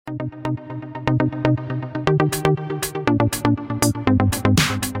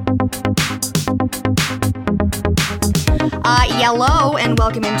Hello and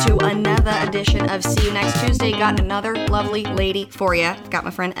welcome into another edition of See You Next Tuesday. Got another lovely lady for you. Got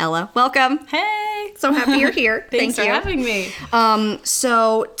my friend Ella. Welcome. Hey. So happy you're here. Thanks Thank for you. having me.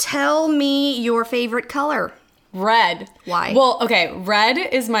 So tell me your favorite color. Red. Why? Well, okay, red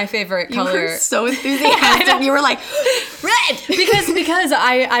is my favorite color. You were so enthusiastic. You were like, red! because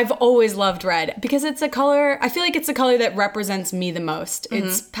I've always loved red. Because it's a color, I feel like it's a color that represents me the most. Mm-hmm.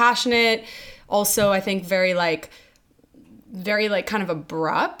 It's passionate, also I think very kind of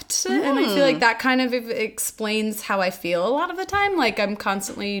abrupt. And I feel like that kind of explains how I feel a lot of the time. Like I'm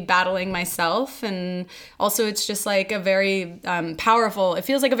constantly battling myself. And also it's just like a very powerful, it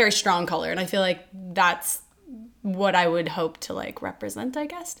feels like a very strong color. And I feel like that's what I would hope to like represent, I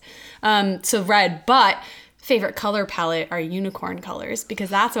guess. So red, but favorite color palette are unicorn colors because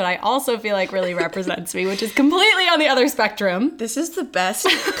that's what I also feel like really represents me, which is completely on the other spectrum. This is the best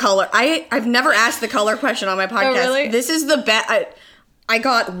color. I've never asked the color question on my podcast. Oh, really? This is the best. I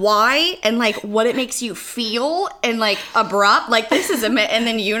got why and like what it makes you feel and like abrupt. Like this is and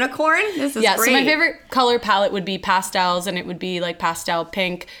then unicorn. This is great. So my favorite color palette would be pastels, and it would be like pastel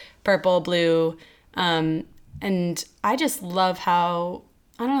pink, purple, blue, and I just love how,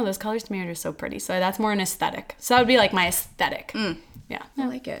 I don't know, those colors to me are just so pretty. So that's more an aesthetic. So that would be like my aesthetic. Yeah. I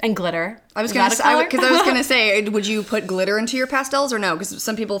like it. And glitter. I was gonna say, would you put glitter into your pastels or no? Because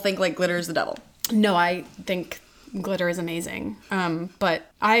some people think like glitter is the devil. No, I think glitter is amazing. But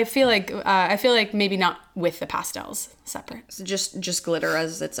I feel like maybe not with the pastels separate. So just glitter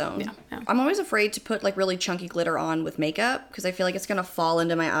as its own. Yeah. I'm always afraid to put like really chunky glitter on with makeup because I feel like it's gonna fall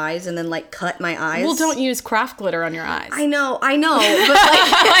into my eyes and then like cut my eyes. Well, don't use craft glitter on your eyes. I know, but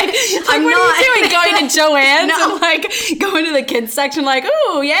like, I'm what not. are you doing? Going to Joann's No. and like going to the kids section like,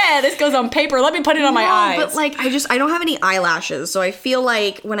 ooh, yeah, this goes on paper. Let me put it on my eyes. But like I don't have any eyelashes, so I feel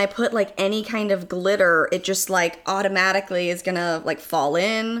like when I put like any kind of glitter, it just like automatically is gonna like fall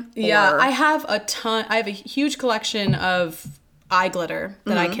in. Yeah, or- I have a huge collection of eye glitter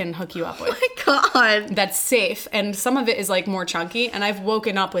that I can hook you up with. Oh my God. That's safe, and some of it is like more chunky, and I've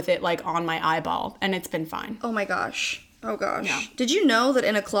woken up with it like on my eyeball, and it's been fine. Oh my gosh. Oh gosh. Yeah. Did you know that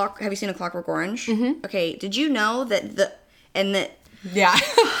have you seen A Clockwork Orange? Mm-hmm. Okay, did you know that Yeah.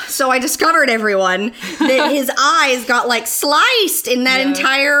 so I discovered, everyone, that his eyes got like sliced in that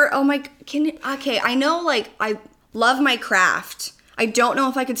entire, okay, I know like I love my craft. I don't know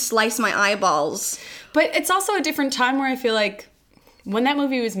if I could slice my eyeballs. But it's also a different time where I feel like when that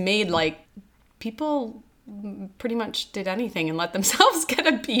movie was made, like people pretty much did anything and let themselves get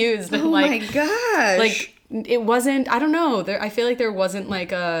abused. And, Oh like, my gosh. Like it wasn't, I don't know. I feel like there wasn't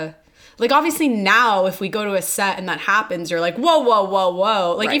like obviously now if we go to a set and that happens, you're like, whoa, whoa, whoa,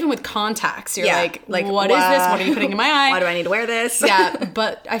 whoa. Like even with contacts, you're like, what is this? What are you putting in my eye? Why do I need to wear this? Yeah,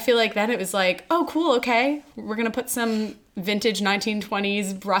 but I feel like then it was like, oh, cool, okay. We're going to put some vintage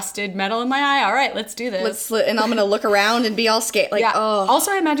 1920s rusted metal in my eye. All right, let's do this. And I'm going to look around and be all scared. Like, Yeah. oh.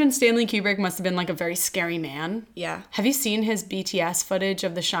 Also, I imagine Stanley Kubrick must have been like a very scary man. Yeah. Have you seen his BTS footage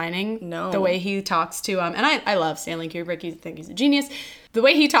of The Shining? No. The way he talks to and I love Stanley Kubrick. I think he's a genius. The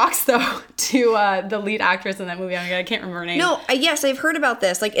way he talks though to the lead actress in that movie, I can't remember her name. No, yes, I've heard about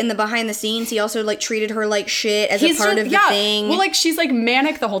this. Like in the behind the scenes, he also like treated her like shit as a part of the thing. Well, like she's like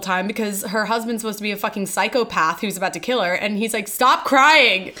manic the whole time because her husband's supposed to be a fucking psychopath who's about to kill her, and he's like, "Stop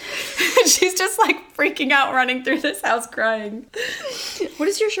crying!" She's just like freaking out, running through this house crying. What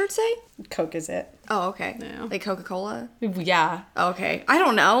does your shirt say? Coke is it? Oh, okay. Yeah. Like Coca-Cola? Yeah. Okay. I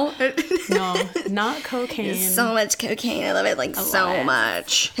don't know. No, not cocaine. So much cocaine. I love it like so it.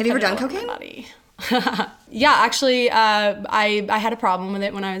 much. Have you ever done cocaine? Yeah, actually, I had a problem with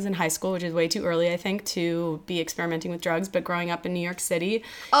it when I was in high school, which is way too early, I think, to be experimenting with drugs. But growing up in New York City,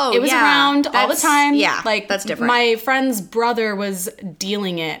 it was around all the time. Yeah, like that's different. My friend's brother was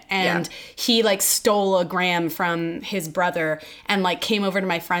dealing it, and he like stole a gram from his brother, and like came over to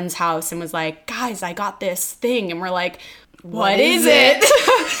my friend's house and was like, "Guys, I got this thing," and we're like, "What is it?"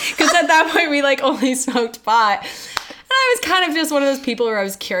 Because at that point we like only smoked pot. And I was kind of just one of those people where I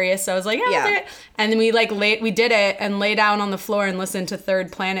was curious. So I was like, yeah, I'll do it. And then we we did it and lay down on the floor and listened to Third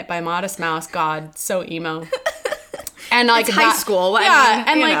Planet by Modest Mouse. God, so emo. And like it's high school. Yeah.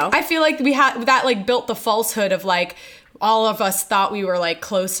 I mean, and like, I feel like we had that like built the falsehood of like, all of us thought we were like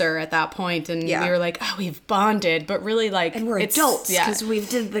closer at that point, and we were like, oh, we've bonded, but really like, and we're adults because we've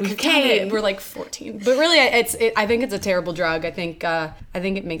did the we've cocaine. We're like 14, but really, I think it's a terrible drug. I think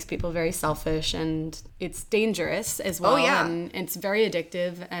it makes people very selfish, and it's dangerous as well. Oh yeah, and it's very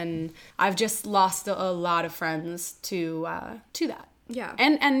addictive, and I've just lost a lot of friends to that. Yeah.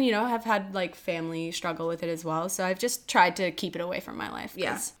 And you know, have had like family struggle with it as well. So I've just tried to keep it away from my life.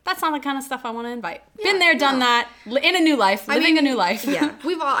 Yeah. That's not the kind of stuff I want to invite. Yeah, Been there, done that, in a new life, living a new life. Yeah.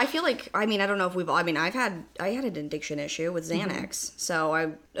 We've all, I feel like, I mean, I don't know if we've all, I mean, I had an addiction issue with Xanax. So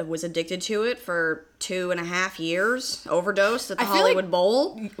I was addicted to it for 2.5 years, overdosed at the Hollywood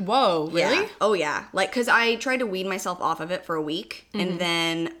Bowl. Whoa, really? Yeah. Oh, yeah. Like, because I tried to wean myself off of it for a week, and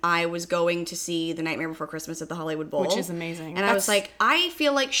then I was going to see The Nightmare Before Christmas at the Hollywood Bowl. Which is amazing. And I was like, I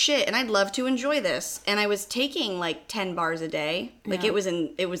feel like shit, and I'd love to enjoy this. And I was taking, like, 10 bars a day. Like, it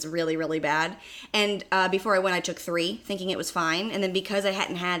was really, really bad. And before I went, I took 3, thinking it was fine. And then because I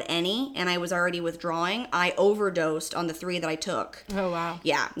hadn't had any, and I was already withdrawing, I overdosed on the 3 that I took. Oh, wow.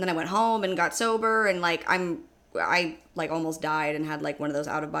 Yeah. And then I went home and got sober, and like I like almost died and had like one of those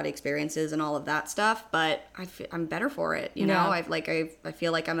out of body experiences and all of that stuff. But I'm better for it, you know. I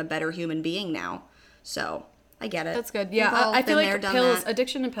feel like I'm a better human being now. So I get it. That's good. Yeah, I feel like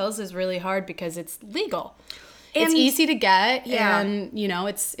addiction to pills is really hard because it's legal. It's easy to get, and you know,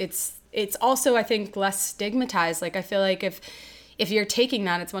 it's also, I think, less stigmatized. Like, I feel like if you're taking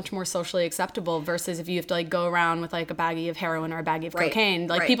that, it's much more socially acceptable versus if you have to like go around with like a baggie of heroin or a baggie of cocaine.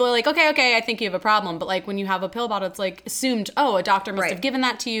 Like people are like, okay, I think you have a problem. But like when you have a pill bottle, it's like assumed, oh, a doctor must have given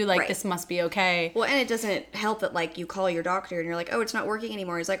that to you. Like this must be okay. Well, and it doesn't help that like you call your doctor and you're like, oh, it's not working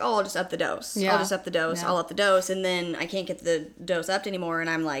anymore. He's like, oh, I'll just up the dose. Yeah. I'll just up the dose. Yeah. I'll up the dose. And then I can't get the dose upped anymore. And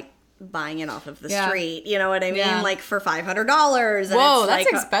I'm like, buying it off of the street, you know what I mean? Yeah. Like for $500. And whoa, it's that's like,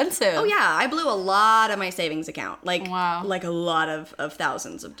 expensive. Oh yeah, I blew a lot of my savings account. Like, like a lot of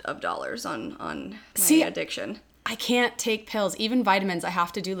thousands of dollars on my addiction. I can't take pills, even vitamins. I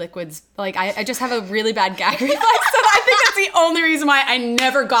have to do liquids. Like I just have a really bad gag reflex. So I think that's the only reason why I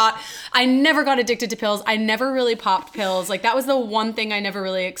never got addicted to pills. I never really popped pills. Like that was the one thing I never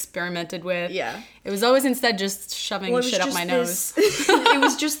really experimented with. Yeah. It was always instead just shoving shit up my nose. It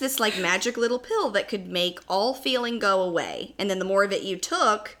was just this like magic little pill that could make all feeling go away. And then the more of it you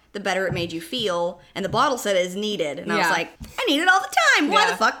took, the better it made you feel. And the bottle said it is needed. And I was like, I need it all the time. Why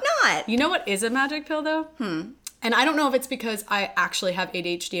the fuck not? You know what is a magic pill though? And I don't know if it's because I actually have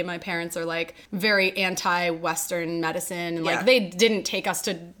ADHD and my parents are like very anti-Western medicine. And like they didn't take us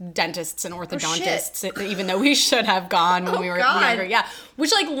to dentists and orthodontists, even though we should have gone when we were younger. Yeah.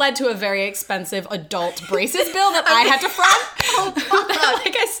 Which like led to a very expensive adult braces bill that I had to front.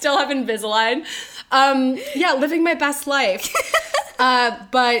 Like I still have Invisalign. Living my best life.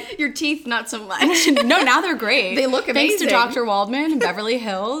 But your teeth, not so much. No, now they're great. They look amazing. Thanks to Dr. Waldman in Beverly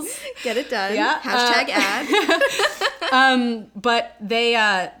Hills. Get it done. Yeah. Hashtag ad. But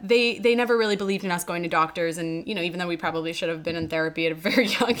they never really believed in us going to doctors, and you know, even though we probably should have been in therapy at a very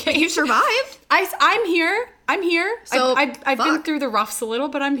young age. You survived. I'm here. So I've been through the roughs a little,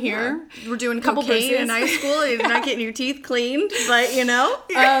 but I'm here. Yeah. We're doing cocaine in high school. You're not getting your teeth cleaned, but you know.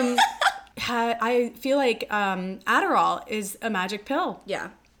 I feel like Adderall is a magic pill. Yeah.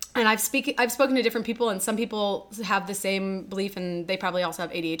 And I've spoken to different people, and some people have the same belief, and they probably also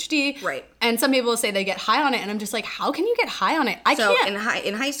have ADHD. Right. And some people say they get high on it, and I'm just like, how can you get high on it? I can't.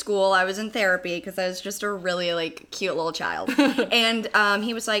 In high school, I was in therapy because I was just a really like cute little child, and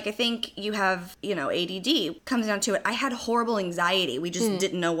he was like, I think you have ADD. Comes down to it, I had horrible anxiety. We just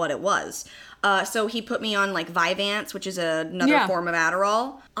didn't know what it was. So he put me on like Vyvanse, which is another form of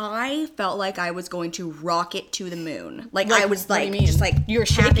Adderall. I felt like I was going to rocket to the moon. Like I was like just like you were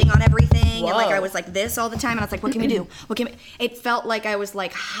tapping on everything. Whoa. And like I was like this all the time. And I was like, what can we do? It felt like I was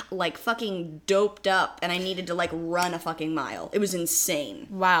like fucking doped up and I needed to like run a fucking mile. It was insane.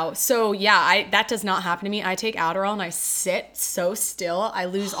 Wow. So yeah, that does not happen to me. I take Adderall and I sit so still. I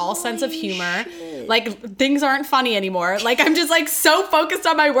lose all sense of humor. Shit. Like things aren't funny anymore. Like I'm just like so focused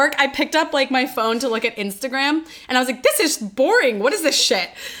on my work. I picked up like my phone to look at Instagram and I was like, this is boring. What is this shit?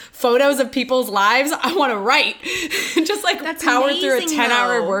 Photos of people's lives. I want to write. Just like that's power amazing, through a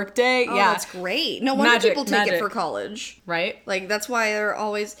 10-hour workday. Oh, yeah. That's great. No wonder people take it for college. Right? Like that's why they're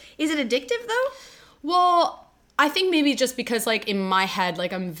always... Is it addictive though? Well, I think maybe just because like in my head,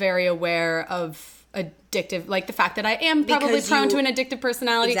 like I'm very aware of addictive, like the fact that I am probably prone to an addictive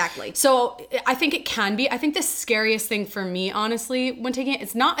personality. Exactly. So I think it can be. I think the scariest thing for me, honestly, when taking it,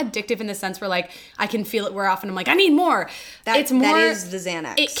 it's not addictive in the sense where like I can feel it wear off and I'm like, I need more. It's more, that is the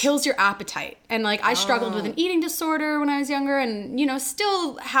Xanax. It kills your appetite. And like I struggled with an eating disorder when I was younger and,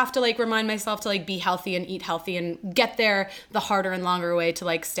 still have to like remind myself to like be healthy and eat healthy and get there the harder and longer way to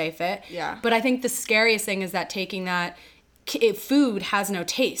like stay fit. Yeah. But I think the scariest thing is that taking that food has no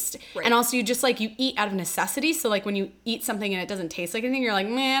taste. Right. And also you just like, you eat out of necessity. So like when you eat something and it doesn't taste like anything, you're like,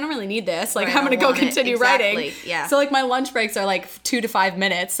 man, I don't really need this. Like Right, I'm going to go continue writing. Yeah. So like my lunch breaks are like 2 to 5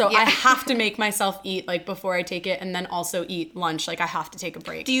 minutes. So I have to make myself eat like before I take it, and then also eat lunch. Like I have to take a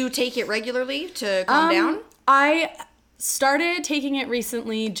break. Do you take it regularly to calm down? I started taking it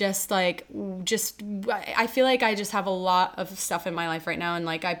recently, I feel like I just have a lot of stuff in my life right now, and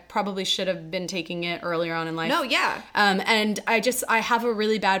like I probably should have been taking it earlier on in life. No, yeah. And I have a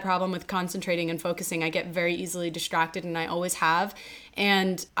really bad problem with concentrating and focusing. I get very easily distracted, and I always have.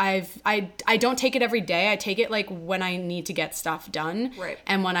 And I don't take it every day. I take it like when I need to get stuff done. Right.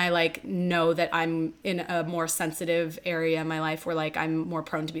 And when I like know that I'm in a more sensitive area in my life where like I'm more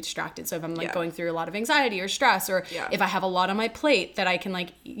prone to be distracted. So if I'm like going through a lot of anxiety or stress, or if I have a lot on my plate that I can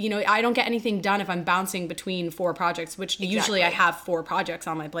like, you know, I don't get anything done if I'm bouncing between 4 projects, which usually I have 4 projects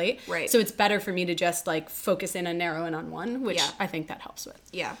on my plate. Right. So it's better for me to just like focus in and narrow in on one, which I think that helps with.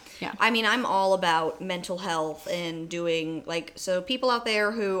 Yeah. Yeah. I mean, I'm all about mental health and doing like, so people out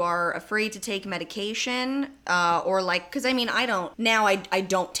there who are afraid to take medication, or like, because I mean, I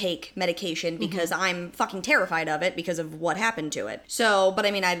don't take medication because I'm fucking terrified of it because of what happened to it. So, but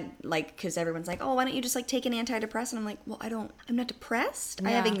I mean, I like, because everyone's like, oh, why don't you just like take an antidepressant? I'm like, well, I'm not depressed.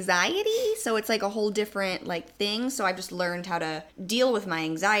 I have anxiety. So it's like a whole different like thing. So I've just learned how to deal with my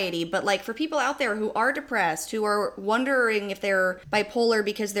anxiety. But like for people out there who are depressed, who are wondering if they're bipolar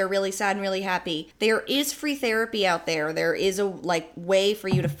because they're really sad and really happy, there is free therapy out there. There is a like way for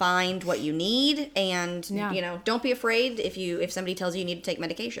you to find what you need, and you know, don't be afraid if somebody tells you need to take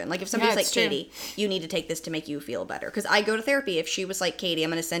medication. Like if somebody's like, Katie, you need to take this to make you feel better. Because I go to therapy. If she was like, Katie, I'm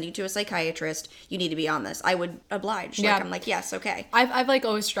going to send you to a psychiatrist, you need to be on this, I would oblige. Yeah. Like I'm like, yes, okay. I've like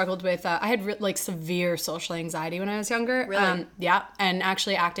always struggled with I had like severe social anxiety when I was younger. Really? Yeah, and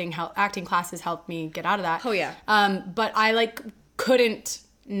actually acting classes helped me get out of that. Oh yeah. But I like couldn't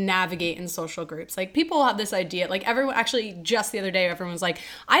navigate in social groups. Like people have this idea, like everyone, actually just the other day everyone was like,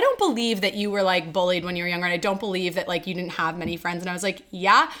 I don't believe that you were like bullied when you were younger, and I don't believe that like you didn't have many friends. And I was like,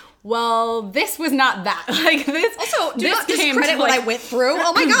 yeah, well, this was not that. Like this Also, do this not discredit what I went through.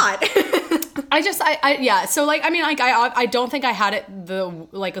 Oh my god. yeah. So like, I mean, like I don't think I had it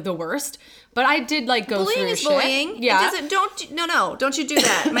the worst, but I did like go bullying through is shit. bullying. Yeah. Don't you do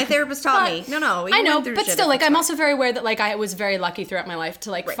that. My therapist taught me. No. I know, but still, like, I'm also very aware that like I was very lucky throughout my life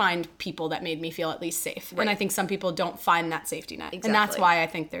to like find people that made me feel at least safe. Right. And I think some people don't find that safety net. Exactly. And that's why I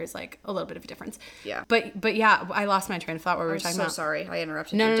think there's like a little bit of a difference. Yeah. But yeah, I lost my train of thought. What we were talking about. I'm so sorry. I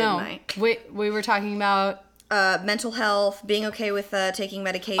interrupted you, didn't I? We were talking about mental health, being okay with taking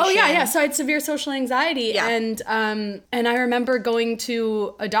medication. Oh yeah. So I had severe social anxiety, and I remember going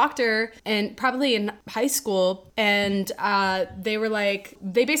to a doctor, and probably in high school, and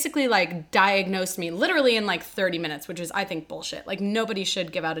they basically like diagnosed me literally in like 30 minutes, which is I think bullshit. Like nobody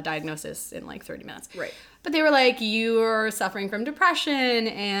should give out a diagnosis in like 30 minutes. Right. But they were like, you're suffering from depression,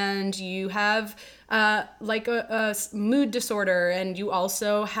 and you have like a mood disorder, and you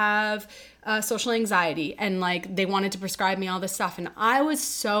also have social anxiety, and like they wanted to prescribe me all this stuff, and I was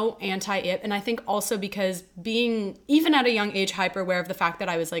so anti it. And I think also because being even at a young age hyper aware of the fact that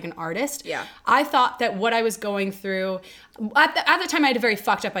I was like an artist, I thought that what I was going through at the time, I had a very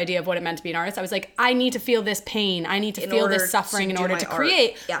fucked up idea of what it meant to be an artist. I was like, I need to feel this pain, I need to feel this suffering in order to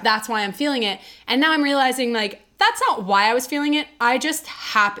create. That's why I'm feeling it. And now I'm realizing like that's not why I was feeling it. I just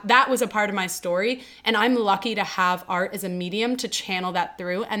that was a part of my story, and I'm lucky to have art as a medium to channel that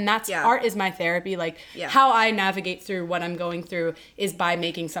through. And that's art is my therapy. Like how I navigate through what I'm going through is by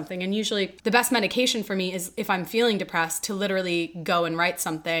making something. And usually the best medication for me is if I'm feeling depressed to literally go and write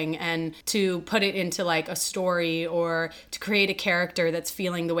something and to put it into like a story, or to create a character that's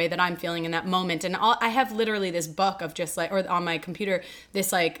feeling the way that I'm feeling in that moment. And I have literally this book of just like, or on my computer,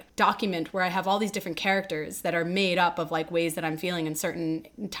 this like document where I have all these different characters that are made up of like ways that I'm feeling in certain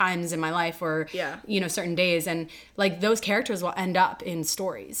times in my life, or you know, certain days, and like those characters will end up in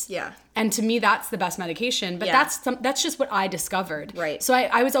stories. And to me, that's the best medication. But that's just what I discovered. Right. So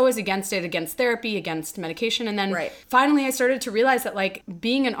I was always against it, against therapy, against medication. And then finally I started to realize that like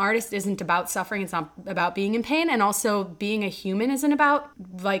being an artist isn't about suffering. It's not about being in pain. And also being a human isn't about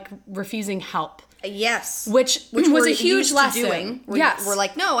like refusing help. Yes. Which was a huge lesson. We're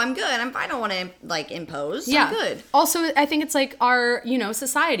like, no, I'm good. I don't want to like impose. I'm good. Also, I think it's like our, you know,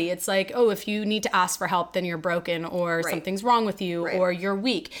 society. It's like, oh, if you need to ask for help, then you're broken, or something's wrong with you, or you're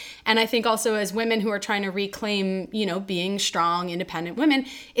weak. And I think also as women who are trying to reclaim, you know, being strong, independent women,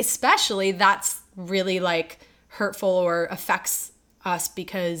 especially, that's really like hurtful or affects us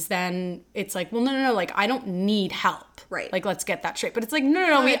because then it's like, well, no, like I don't need help. Right. Like, let's get that straight. But it's like,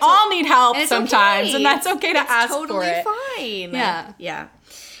 no, we all need help sometimes. Okay. And that's okay to ask totally for it. Fine. Yeah. Yeah.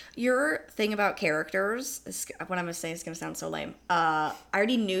 Your thing about characters, what I'm going to say is going to sound so lame. I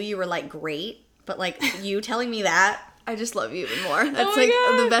already knew you were like great, but like you telling me that, I just love you even more. That's like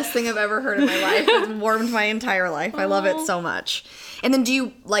the best thing I've ever heard in my life. It's warmed my entire life. I love it so much. And then do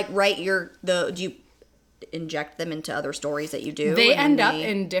you like write do you inject them into other stories that you do? They end up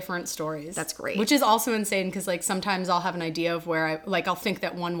in different stories. That's great. Which is also insane because like sometimes I'll have an idea of where I'll think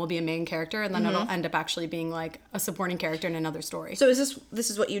that one will be a main character and then it'll end up actually being like a supporting character in another story. So this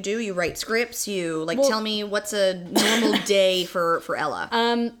is what you do? You write scripts? You tell me what's a normal day for Ella?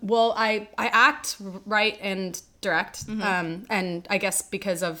 Well, I act, write, and direct. And I guess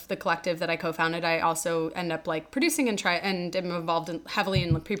because of the collective that I co-founded, I also end up like producing and am involved heavily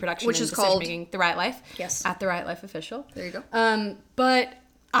in pre-production, which and is called making The Riot Life. Yes, at The Riot Life Official. There you go. But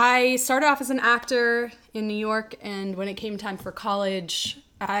I started off as an actor in New York, and when it came time for college,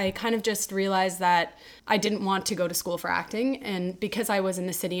 I kind of just realized that I didn't want to go to school for acting, and because I was in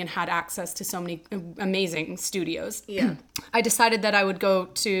the city and had access to so many amazing studios, I decided that I would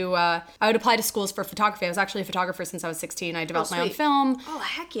I would apply to schools for photography. I was actually a photographer since I was 16. I developed my own film. Oh,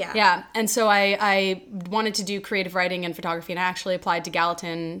 heck yeah. Yeah, and so I wanted to do creative writing and photography, and I actually applied to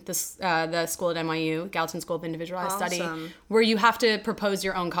Gallatin, the school at NYU, Gallatin School of Individualized Study, where you have to propose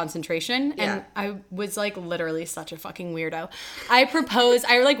your own concentration, and I was like literally such a fucking weirdo.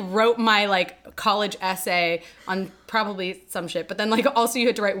 I like wrote my like college essay on probably some shit, but then like also you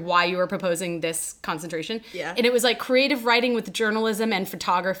had to write why you were proposing this concentration. Yeah. And it was like creative writing with journalism and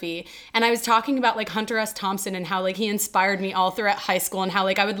photography. And I was talking about like Hunter S. Thompson and how like he inspired me all throughout high school, and how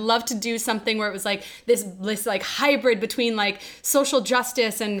like I would love to do something where it was like this like hybrid between like social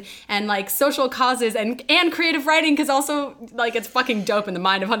justice and like social causes and creative writing, because also like it's fucking dope in the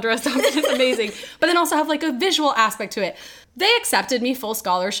mind of Hunter S. Thompson. It's amazing. But then also have like a visual aspect to it. They accepted me full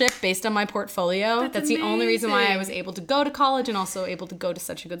scholarship based on my portfolio. That's the only reason why I was able to go to college and also able to go to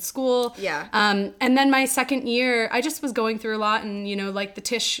such a good school. Yeah. And then my second year, I just was going through a lot, and you know, like the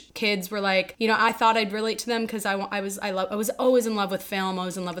Tisch kids were like, you know, I thought I'd relate to them because I was always in love with film, I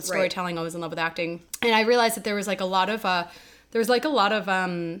was in love with storytelling, I was in love with acting, and I realized that there was like a lot of it was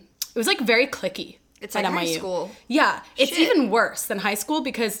like very cliquey. It's like high school. Yeah. It's even worse than high school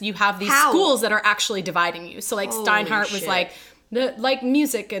because you have these schools that are actually dividing you. So like Steinhardt was like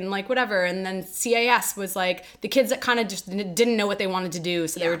music and like whatever, and then CAS was like the kids that kind of just didn't know what they wanted to do,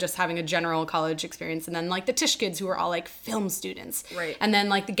 so they were just having a general college experience, and then like the Tisch kids who were all like film students, right? And then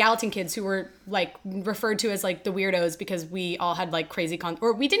like the Gallatin kids who were like referred to as like the weirdos because we all had like crazy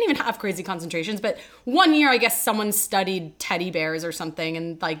or we didn't even have crazy concentrations, but one year I guess someone studied teddy bears or something,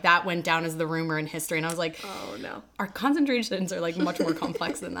 and like that went down as the rumor in history, and I was like, oh no, our concentrations are like much more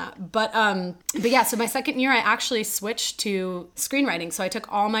complex than that. But yeah, so my second year I actually switched to screenwriting. So I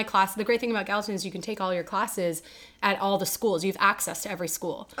took all my classes. The great thing about Gallatin is you can take all your classes at all the schools. You have access to every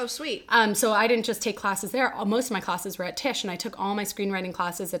school. Oh, sweet. So I didn't just take classes there. Most of my classes were at Tisch, and I took all my screenwriting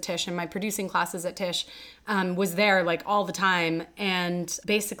classes at Tisch, and my producing classes at Tisch was there like all the time. And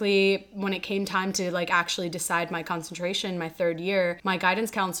basically when it came time to like actually decide my concentration my third year, my guidance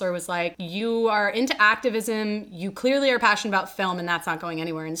counselor was like, you are into activism, you clearly are passionate about film, and that's not going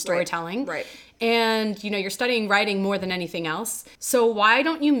anywhere in storytelling. Right. And, you know, you're studying writing more than anything else. So why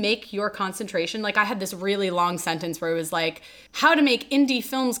don't you make your concentration, like I had this really long sentence where it was like, how to make indie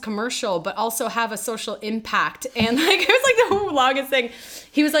films commercial, but also have a social impact. And like, it was like the longest thing.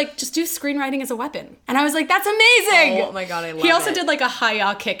 He was like, just do screenwriting as a weapon. And I was like, that's amazing. Oh my God, I love it. He also did like a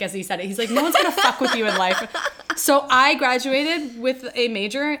hi-ya kick as he said it. He's like, no one's gonna fuck with you in life. So I graduated with a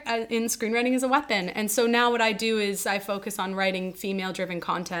major in screenwriting as a weapon. And so now what I do is I focus on writing female-driven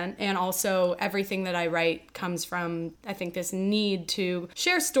content, and also everything that I write comes from, I think, this need to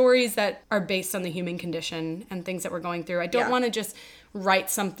share stories that are based on the human condition and things that we're going through. I don't want to just write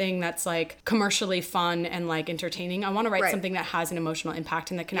something that's like commercially fun and like entertaining. I want to write something that has an emotional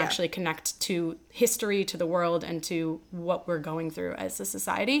impact and that can actually connect to history, to the world, and to what we're going through as a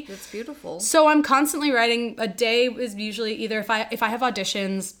society. That's beautiful. So I'm constantly writing. A day is usually either if I have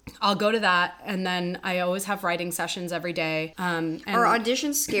auditions, I'll go to that, and then I always have writing sessions every day. And are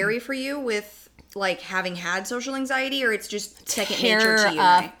auditions scary for you with like having had social anxiety, or it's just second nature to you?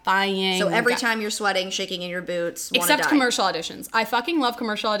 Terrifying. So every time you're sweating, shaking in your boots, except commercial auditions. I fucking love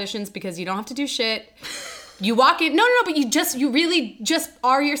commercial auditions because you don't have to do shit. You walk in, no, but you really just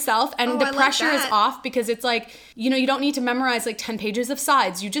are yourself, and the pressure is off because it's like, you don't need to memorize like 10 pages of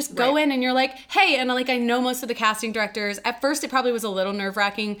sides. You just go in and you're like, hey, and like I know most of the casting directors. At first, it probably was a little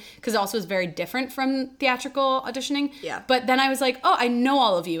nerve-wracking because it also was very different from theatrical auditioning. Yeah. But then I was like, oh, I know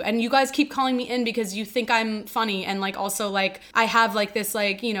all of you, and you guys keep calling me in because you think I'm funny, and like also like I have like this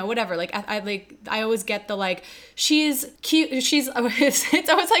like whatever. Like I always get the like she's cute. She's it's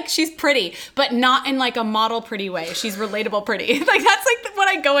always like she's pretty, but not in like a model pretty way. She's relatable pretty. Like that's like what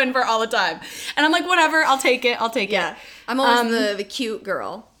I go in for all the time. And I'm like, whatever, I'll take it. Yeah. I'm always the cute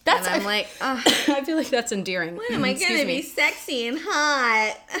girl. And I'm like, I feel like that's endearing. When am I gonna be sexy and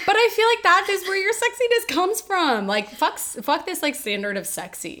hot? But I feel like that is where your sexiness comes from. Like fuck this like standard of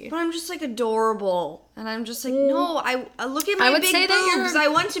sexy. But I'm just like adorable. And I'm just like, no, I look at my big boobs. I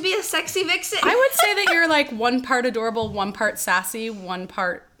want to be a sexy vixen. I would say that you're like one part adorable, one part sassy, one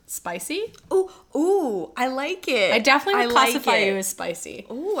part spicy. Ooh, I like it. I definitely would classify you as spicy.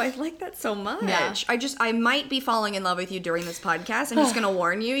 Ooh, I like that so much. Yeah. I might be falling in love with you during this podcast. I'm just gonna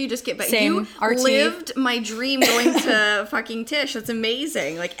warn you. You just get back. Same. You RT. lived my dream going to fucking Tisch. That's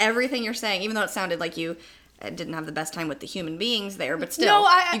amazing. Like everything you're saying, even though it sounded like you didn't have the best time with the human beings there, but still,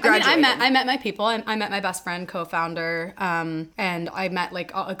 you graduated. I met my people. I met my best friend, co-founder, and I met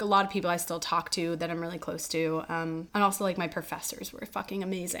like a lot of people I still talk to that I'm really close to, and also like my professors were fucking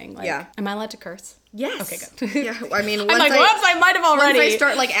amazing. Like, yeah. Am I allowed to curse? Yes. Okay, good. Yeah, I mean, whoops, I might have already. Once I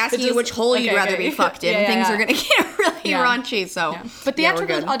start like asking you which hole you'd rather be fucked in, things are gonna get really raunchy. So, but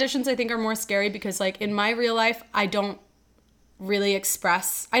theatrical auditions I think are more scary because like in my real life I don't really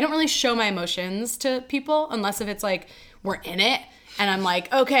show my emotions to people unless if it's like we're in it and I'm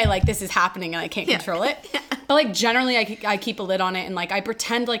like, okay, like this is happening and I can't control it. But like generally I keep a lid on it and like I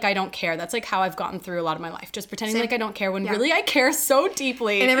pretend like I don't care. That's like how I've gotten through a lot of my life. Just pretending like I don't care when really I care so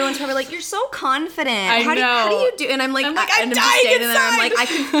deeply. And everyone's probably like, you're so confident. How do you do? And I'm like, I'm dying inside. And I'm like, I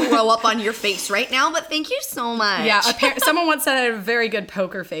can throw up on your face right now, but thank you so much. Yeah, someone once said I had a very good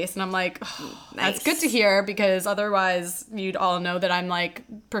poker face and I'm like, oh, nice. That's good to hear because otherwise you'd all know that I'm like,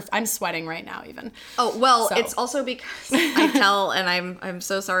 I'm sweating right now even. Oh, well, it's also because I tell, and I'm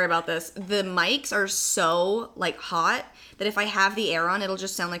so sorry about this, the mics are so like hot that if I have the air on, it'll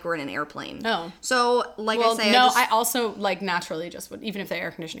just sound like we're in an airplane. Oh. So, like I say, I also like naturally just would, even if the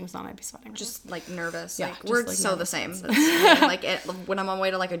air conditioning was on, I'd be sweating. Just like nervous. Yeah, like we're like so nervous. the same. That's, like when I'm on my way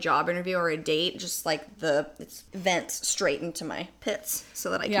to like a job interview or a date, just like it's vents straight into my pits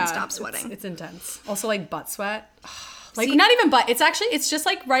so that I can stop sweating. It's intense. Also like butt sweat. Like not even butt. It's just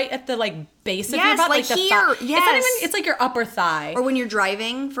like right at the like base of your butt, like the here. thigh. Yes. It's not even. It's like your upper thigh. Or when you're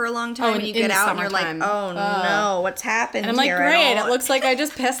driving for a long time and you get out and you're like, oh no, what's happened? And I'm like, great. It looks like I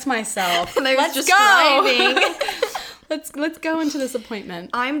just pissed myself. Let's go. Let's go into this appointment.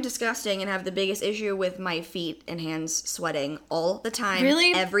 I'm disgusting and have the biggest issue with my feet and hands sweating all the time.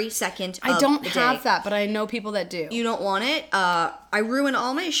 Really? Every second of I don't the have day. that, but I know people that do. You don't want it? I ruin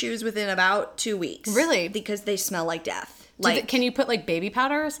all my shoes within about 2 weeks. Really? Because they smell like death. Can you put like baby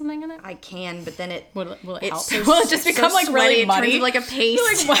powder or something in it? I can, but then will it help? So, will it just become like sweaty, really it muddy? turns into like a paste.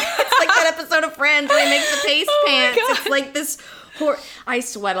 Like, what? It's like that episode of Friends where he makes the paste pants. God. It's like this. I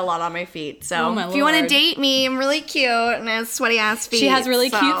sweat a lot on my feet. So my if you want to Lord. date me, I'm really cute and I have sweaty ass feet. She has really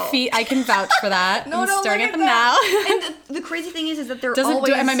cute feet. I can vouch for that. I'm staring at them now. And the crazy thing is that they're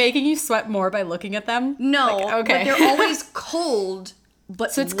always. Am I making you sweat more by looking at them? No. Like, okay. But they're always cold.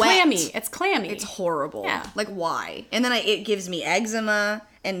 But so it's wet. clammy. It's clammy. It's horrible. Yeah. Like why? And then it gives me eczema,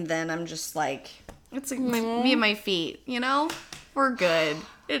 and then I'm just like, it's like me and my feet. You know, we're good.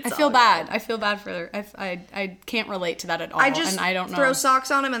 I feel bad. I feel bad for. I can't relate to that at all. I just and I don't know. throw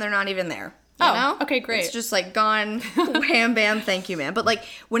socks on them, and they're not even there. You know? Okay, great. It's just like gone, wham, bam, thank you, man. But like,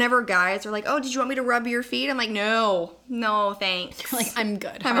 whenever guys are like, oh, did you want me to rub your feet? I'm like, no, thanks. Like, I'm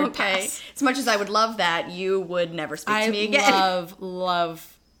good. I'm Hard okay. pass. As much as I would love that, you would never speak to me again. I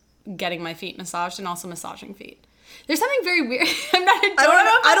love getting my feet massaged and also massaging feet. There's something very weird.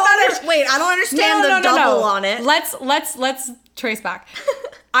 I don't understand the double on it. Let's trace back.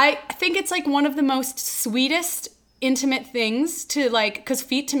 I think it's like one of the most sweetest intimate things to like, because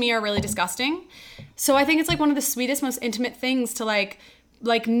feet to me are really disgusting. So I think it's like one of the sweetest, most intimate things to like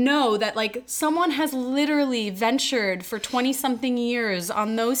know that like someone has literally ventured for 20 something years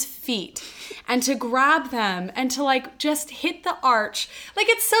on those feet and to grab them and to like just hit the arch. Like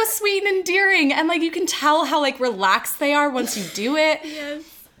it's so sweet and endearing and like you can tell how like relaxed they are once you do it. Yes.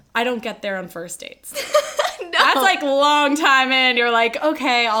 I don't get there on first dates. That's like long time in. You're like,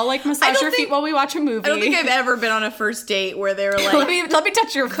 okay, I'll like massage your feet think- while we watch a movie. I don't think I've ever been on a first date where they were like, let me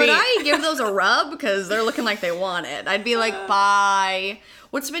touch your feet. could I give those a rub? Because they're looking like they want it. I'd be like, bye.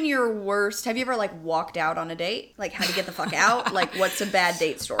 What's been your worst? Have you ever like walked out on a date? Like had to get the fuck out? Like what's a bad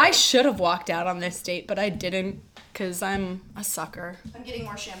date story? I should have walked out on this date, but I didn't because I'm a sucker. I'm getting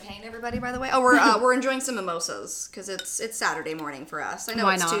more champagne, everybody, by the way. Oh, we're enjoying some mimosas because it's Saturday morning for us. I know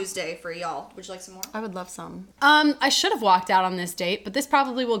Why it's not? Tuesday for y'all. Would you like some more? I would love some. I should have walked out on this date, but this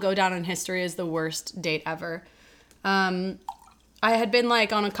probably will go down in history as the worst date ever. I had been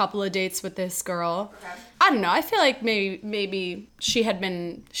like on a couple of dates with this girl. Okay. I don't know. I feel like maybe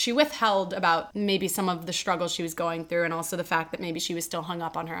she withheld about maybe some of the struggles she was going through, and also the fact that maybe she was still hung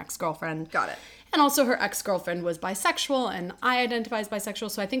up on her ex-girlfriend. Got it. And also her ex-girlfriend was bisexual, and I identify as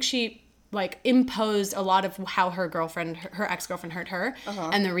bisexual, so I think she like imposed a lot of how her ex-girlfriend hurt her,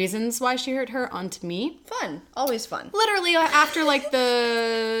 and the reasons why she hurt her onto me. Fun. Always fun. Literally after like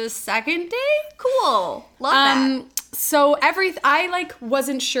the second date. Cool. Love that. So I like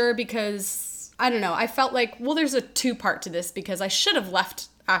wasn't sure because I don't know. I felt like, well, there's a two-part to this because I should have left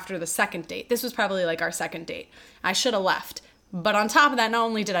after the second date. This was probably like our second date. I should have left. But on top of that, not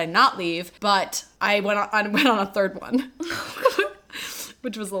only did I not leave, but I went on a third one.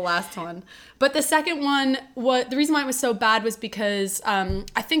 Which was the last one. But the second one, the reason why it was so bad was because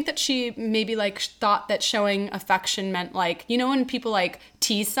I think that she maybe like thought that showing affection meant like, you know when people like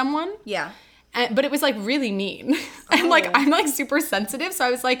tease someone? Yeah. But it was like really mean. And like I'm like super sensitive, so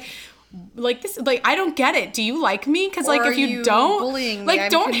I was like this, like I don't get it. Do you like me? Because like if you don't, bullying me? like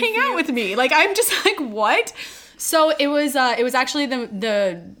don't hang out with me. Like I'm just like what? So it was actually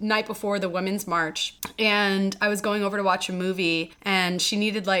the night before the Women's March, and I was going over to watch a movie, and she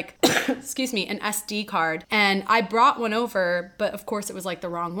needed like, excuse me, an SD card, and I brought one over, but of course it was like the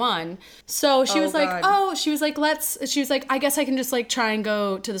wrong one. So she was like, I guess I can just like try and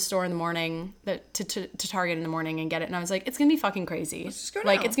go to the store in the morning, to Target in the morning and get it. And I was like, it's gonna be fucking crazy. Let's just go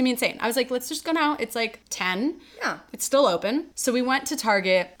like now. it's gonna be insane. I was like, let's just go now. It's like 10. Yeah. It's still open. So we went to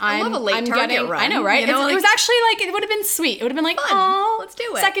Target. I love a late Target run. I know, right? You know, it was like- actually like, it would have been sweet. It would have been like, Fun. oh, Let's do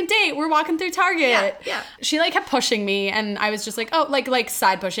it. Second date. We're walking through Target. Yeah. She like kept pushing me, and I was just like, oh, like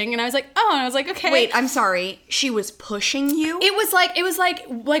side pushing, and I was like, oh, and I was like, okay. Wait, I'm sorry. She was pushing you? It was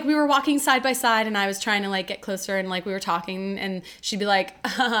like we were walking side by side, and I was trying to like get closer, and like we were talking, and she'd be like,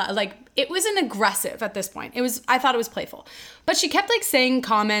 like it wasn't aggressive at this point. I thought it was playful, but she kept like saying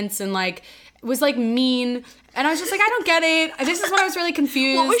comments and like was like mean. And I was just like, I don't get it. This is when I was really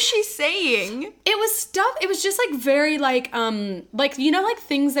confused. What was she saying? It was stuff. It was just like very like you know, like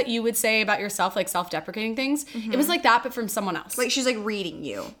things that you would say about yourself, like self-deprecating things. It was like that, but from someone else. Like she's like reading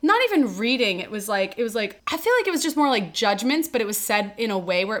you. Not even reading. It was like I feel like it was just more like judgments, but it was said in a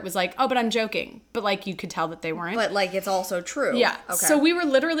way where it was like, oh, but I'm joking. But like you could tell that they weren't. But like it's also true. Yeah. Okay. So we were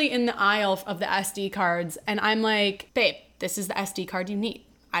literally in the aisle of the SD cards, and I'm like, babe, this is the SD card you need.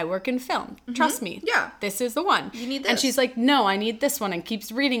 I work in film. Trust me. Yeah. This is the one. You need And this. she's like, no, I need this one, and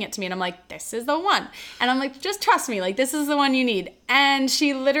keeps reading it to me. And I'm like, this is the one. And I'm like, just trust me. Like, this is the one you need. And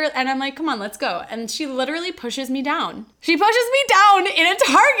and I'm like, come on, let's go. And she literally pushes me down. She pushes me down in a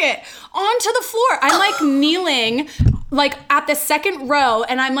Target onto the floor. I'm like kneeling like at the second row,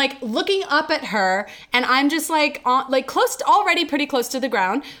 and I'm like looking up at her, and I'm just like already pretty close to the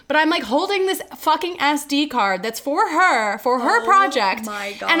ground, but I'm like holding this fucking SD card that's for her project.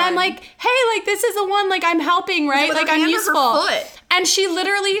 My God. And I'm like, hey, like this is the one, like I'm helping, right? with Like her I'm hand or her useful. foot? And she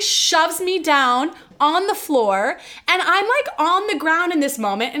literally shoves me down on the floor, and I'm like on the ground in this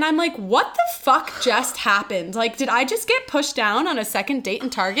moment, and I'm like, what the fuck just happened? Like, did I just get pushed down on a second date in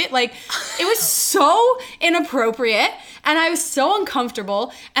Target? Like, it was so inappropriate, and I was so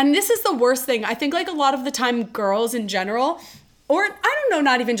uncomfortable. And this is the worst thing. I think like a lot of the time girls in general, or I don't know,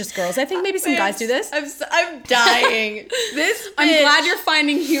 not even just girls. I think maybe some guys do this. I'm dying. This bitch I'm glad you're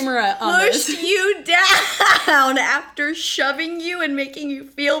finding humor on pushed this. you down after shoving you and making you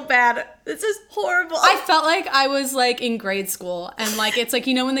feel bad. This is horrible. I felt like I was like in grade school, and like it's like,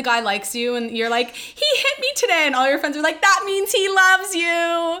 you know, when the guy likes you and you're like, he hit me today, and all your friends are like, that means he loves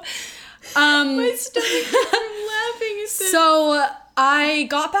you. My stomach is laughing. So I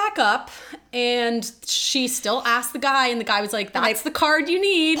got back up, and she still asked the guy, and the guy was like, that's the card you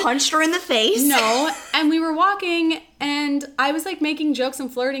need. Punched her in the face. No. And we were walking, and I was like making jokes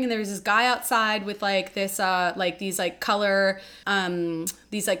and flirting, and there was this guy outside with like this like these like color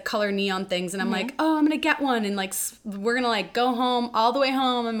neon things, and I'm like, oh, I'm gonna get one, and like we're gonna like go home, all the way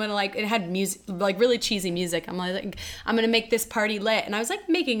home. I'm gonna like, it had music, like really cheesy music. I'm like, I'm gonna make this party lit, and I was like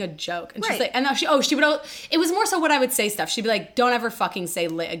making a joke, and she's Right. like, and she would, it was more so what I would say stuff. She'd be like, don't ever fucking say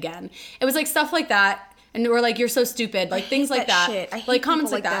lit again. It was like stuff like that. And we're like, you're so stupid. Like, things like that. Shit. I hate like,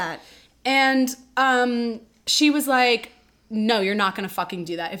 comments people like that. And she was like, no, you're not going to fucking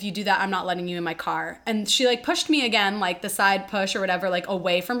do that. If you do that, I'm not letting you in my car. And she like pushed me again, like the side push or whatever, like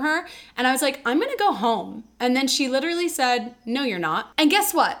away from her. And I was like, I'm going to go home. And then she literally said, no, you're not. And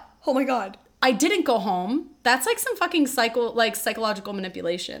guess what? Oh my God. I didn't go home. That's like some fucking psychological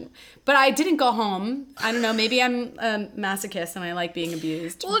manipulation. But I didn't go home. I don't know. Maybe I'm a masochist and I like being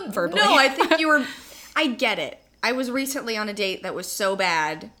abused verbally. No, I think you were... I get it. I was recently on a date that was so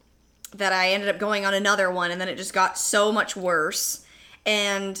bad that I ended up going on another one, and then it just got so much worse.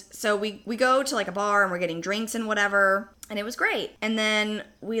 And so we go to like a bar and we're getting drinks and whatever, and it was great. And then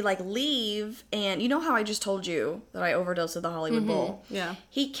we like leave, and you know how I just told you that I overdosed of the Hollywood Bowl? Yeah.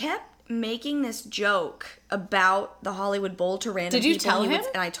 He kept making this joke about the Hollywood Bowl to random people. Did you tell him?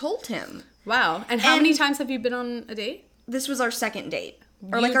 And I told him. Wow. And how many times have you been on a date? This was our second date.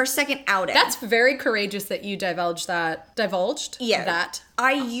 Or like our second outing. That's very courageous that you divulged that. Divulged? Yeah. That.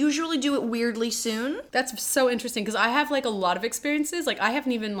 I usually do it weirdly soon. That's so interesting because I have like a lot of experiences. Like I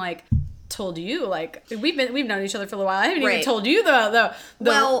haven't even like told you, like we've known each other for a while. I haven't even told you the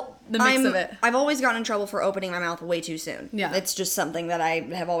mix of it. I've always gotten in trouble for opening my mouth way too soon. Yeah. It's just something that I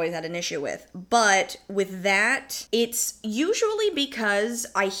have always had an issue with. But with that, it's usually because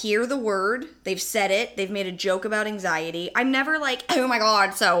I hear the word, they've said it, they've made a joke about anxiety. I'm never like, oh my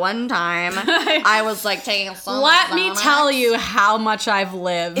God, so one time I was like taking some Let me tell you how much I've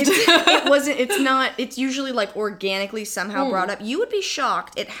lived. It's usually like organically somehow brought up. You would be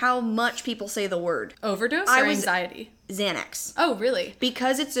shocked at how much people say the word. Overdose or anxiety? Xanax. Oh, really?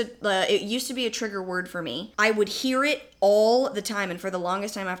 Because it used to be a trigger word for me. I would hear it all the time, and for the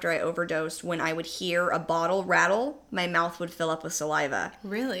longest time after I overdosed, when I would hear a bottle rattle, my mouth would fill up with saliva.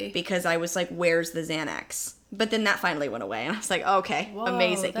 Really? Because I was like, where's the Xanax? But then that finally went away, and I was like, okay, whoa,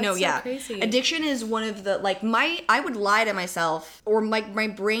 amazing. That's so crazy. Addiction is one of the, like, I would lie to myself, or my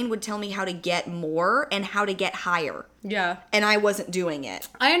brain would tell me how to get more and how to get higher. Yeah. And I wasn't doing it.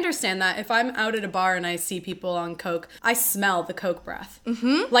 I understand that. If I'm out at a bar and I see people on coke, I smell the coke breath.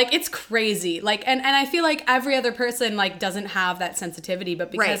 Mm-hmm. Like, it's crazy. Like, and I feel like every other person, like, doesn't have that sensitivity,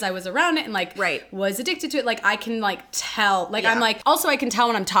 but because I was around it and, like, was addicted to it, like, I can, like, tell. Like, I'm like, also I can tell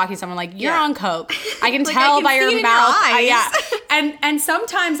when I'm talking to someone, like, you're on coke. I can like, tell by your mouth. Your yeah. And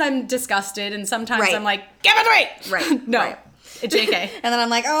sometimes I'm disgusted and sometimes I'm like, give it to me. Right. No. Right. JK. And then I'm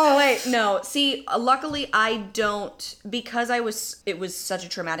like, oh, wait, no. See, luckily I don't, because it was such a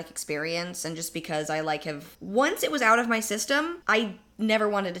traumatic experience, and just because I once it was out of my system, I never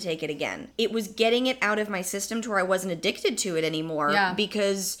wanted to take it again. It was getting it out of my system to where I wasn't addicted to it anymore. Yeah.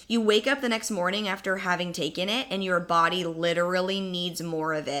 Because you wake up the next morning after having taken it and your body literally needs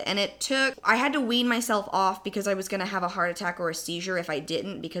more of it. And I had to wean myself off because I was going to have a heart attack or a seizure if I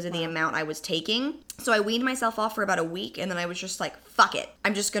didn't, because of the amount I was taking. So I weaned myself off for about a week, and then I was just like, fuck it.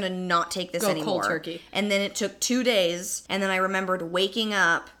 I'm just going to not take this anymore. Cold turkey. And then it took 2 days, and then I remembered waking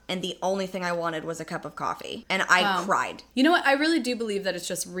up, and the only thing I wanted was a cup of coffee. And I cried. You know what? I really do believe that it's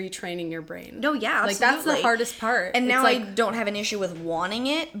just retraining your brain. No, yeah, absolutely. Like, that's the hardest part. And now I don't have an issue with wanting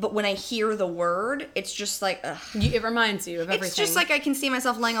it, but when I hear the word, it's just like, ugh. It reminds you of everything. It's just like I can see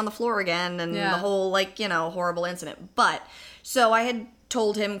myself laying on the floor again, and the whole, like, horrible incident. But, so I had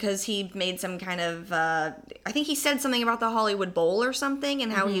told him, because he made some kind of, I think he said something about the Hollywood Bowl or something,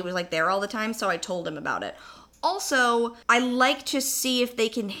 and how he was, like, there all the time, so I told him about it. Also, I like to see if they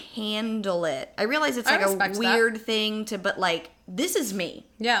can handle it. I realize it's like a weird thing but like, this is me.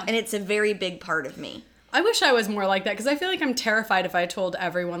 Yeah. And it's a very big part of me. I wish I was more like that, because I feel like I'm terrified if I told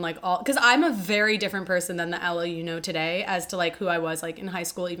everyone, like, because I'm a very different person than the Ella you know today as to, like, who I was, like, in high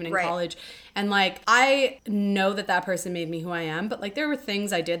school, even in college. And, like, I know that person made me who I am, but, like, there were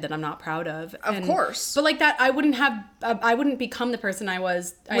things I did that I'm not proud of. Of course. But, like, that, I wouldn't become the person I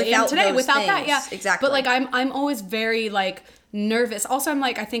am today without that. Yeah. Exactly. But, like, I'm always very, like, nervous. Also,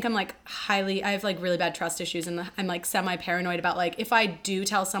 I have like really bad trust issues, and I'm like semi-paranoid about, like, if I do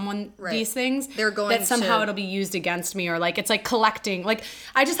tell someone these things, that somehow it'll be used against me, or like it's like collecting. Like,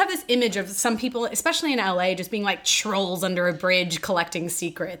 I just have this image of some people, especially in LA, just being like trolls under a bridge collecting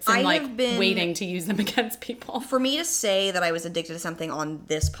secrets and waiting to use them against people. For me to say that I was addicted to something on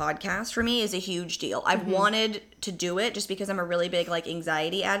this podcast, for me, is a huge deal. I've wanted to do it just because I'm a really big, like,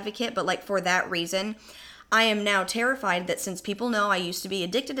 anxiety advocate, but, like, for that reason, I am now terrified that since people know I used to be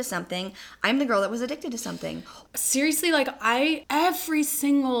addicted to something, I'm the girl that was addicted to something. Seriously, like, every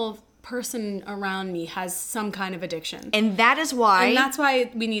single person around me has some kind of addiction. And that is why... And that's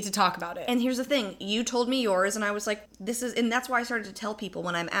why we need to talk about it. And here's the thing. You told me yours, and I was like, and that's why I started to tell people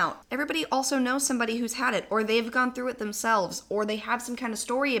when I'm out. Everybody also knows somebody who's had it, or they've gone through it themselves, or they have some kind of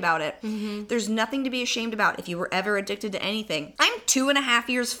story about it. Mm-hmm. There's nothing to be ashamed about if you were ever addicted to anything. I'm 2.5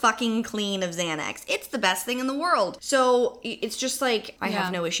 years fucking clean of Xanax. It's the best thing in the world. So it's just like, I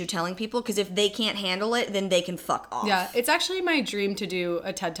have no issue telling people, because if they can't handle it, then they can fuck off. Yeah, it's actually my dream to do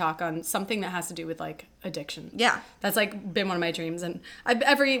a TED Talk on something that has to do with like addiction. Yeah. That's like been one of my dreams, and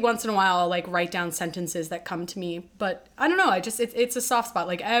every once in a while I'll like write down sentences that come to me, but I don't know, it's a soft spot.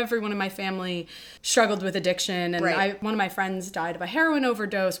 Like everyone in my family struggled with addiction, and one of my friends died of a heroin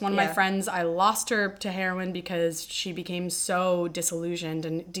overdose. One of my friends, I lost her to heroin because she became so disillusioned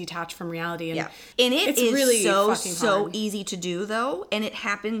and detached from reality, and it's is really so easy to do though, and it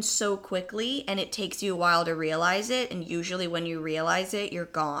happens so quickly, and it takes you a while to realize it, and usually when you realize it, you're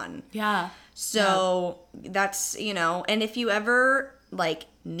gone. So that's, and if you ever like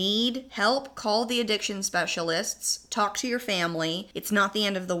need help, call the addiction specialists, talk to your family. It's not the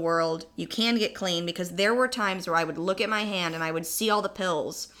end of the world. You can get clean, because there were times where I would look at my hand and I would see all the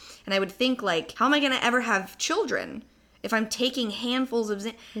pills and I would think like, how am I going to ever have children? If I'm taking handfuls of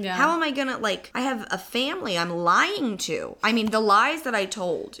how am I gonna, like, I have a family I'm lying to. I mean, the lies that I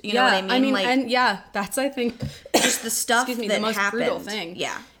told, you know what I mean? Like, and that's, I think, just the stuff that the most happened. Brutal thing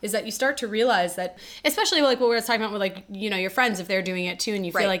is that you start to realize that, especially like what we were talking about with like, your friends, if they're doing it too, and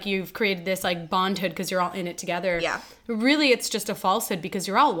you feel like you've created this like bondhood because you're all in it together. Really, it's just a falsehood, because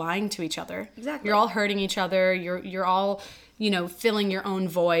you're all lying to each other. Exactly. You're all hurting each other. You're all... filling your own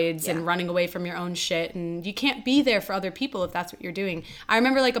voids and running away from your own shit. And you can't be there for other people if that's what you're doing. I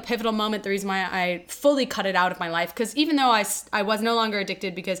remember like a pivotal moment, the reason why I fully cut it out of my life, because even though I was no longer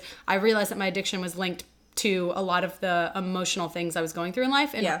addicted, because I realized that my addiction was linked to a lot of the emotional things I was going through in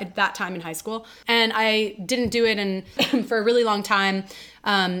life and at that time in high school. And I didn't do it for a really long time.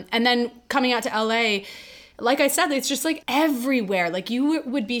 And then coming out to LA, like I said, it's just like everywhere. Like you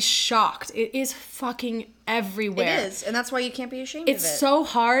would be shocked. It is fucking everywhere. It is. And that's why you can't be ashamed of it. It's so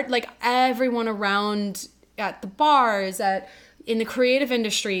hard. Like everyone around at the bars, in the creative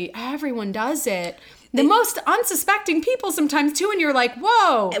industry, everyone does it. The most unsuspecting people sometimes too. And you're like,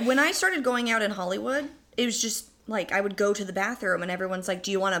 whoa. When I started going out in Hollywood, it was just like, I would go to the bathroom and everyone's like,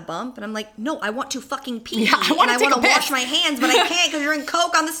 do you want a bump? And I'm like, no, I want to fucking pee. I want to wash my hands, but I can't because you're in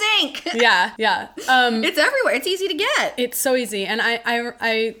Coke on the sink. It's everywhere. It's easy to get. It's so easy. And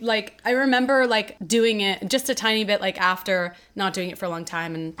I remember like doing it just a tiny bit, like after not doing it for a long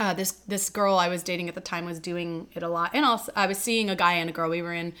time. And this girl I was dating at the time was doing it a lot. And also I was seeing a guy and a girl. We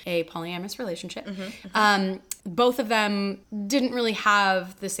were in a polyamorous relationship. Both of them didn't really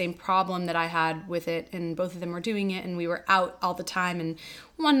have the same problem that I had with it, and both of them were doing it, and we were out all the time. And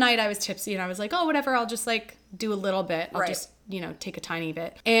one night I was tipsy and I was like, oh, whatever, I'll just like do a little bit. I'll just, take a tiny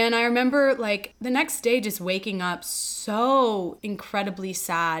bit. And I remember like the next day just waking up so incredibly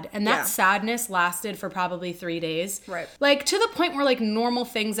sad. And that sadness lasted for probably 3 days. Like to the point where like normal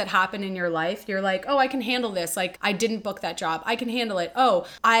things that happen in your life, you're like, oh, I can handle this. Like I didn't book that job. I can handle it. Oh,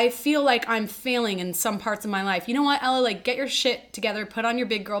 I feel like I'm failing in some parts of my life. You know what, Ella, like get your shit together, put on your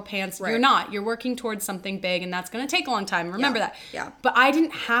big girl pants. You're not. You're working towards something big, and that's going to take a long time. Remember that. But I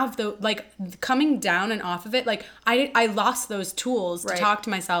didn't have like coming down and off of it. Like I lost those tools to talk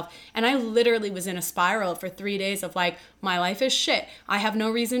to myself, and I literally was in a spiral for 3 days of like, my life is shit. I have no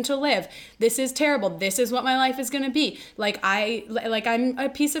reason to live. This is terrible. This is what my life is going to be. Like I'm a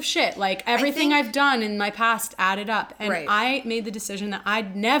piece of shit. Like everything I've done in my past added up, and I made the decision that I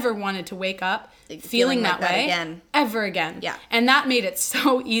never wanted to wake up feeling that way again. Ever again. And that made it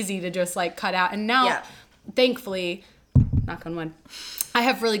so easy to just like cut out. And now, thankfully, knock on wood, I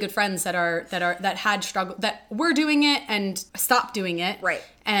have really good friends that had struggled, that were doing it and stopped doing it.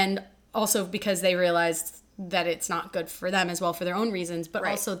 And also because they realized that it's not good for them as well for their own reasons, but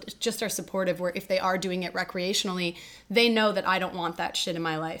also just are supportive, where if they are doing it recreationally, they know that I don't want that shit in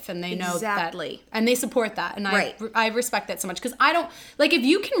my life, and they know that, and they support that, and I respect that so much, because I don't, like, if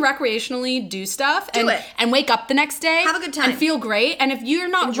you can recreationally do stuff and wake up the next day, have a good time and feel great, and if you're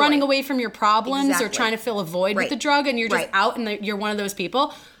not running away from your problems or trying to fill a void with the drug, and you're just out and you're one of those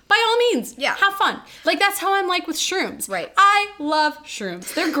people, by all means, have fun. Like, that's how I'm like with shrooms. I love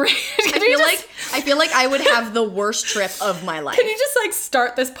shrooms. They're great. I feel like I would have the worst trip of my life. Can you just like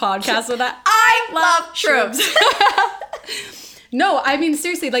start this podcast with that? I love shrooms. No, I mean,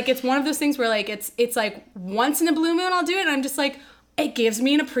 seriously, like it's one of those things where like it's like once in a blue moon I'll do it, and I'm just like, it gives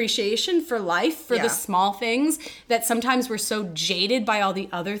me an appreciation for life, for the small things that sometimes we're so jaded by all the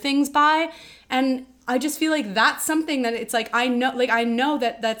other things by. And I just feel like that's something that it's like, I know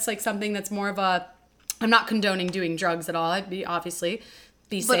that that's like something that's more of a, I'm not condoning doing drugs at all. I'd be obviously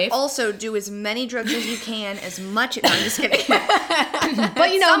be But safe. also do as many drugs as you can, as much. No, I'm just kidding.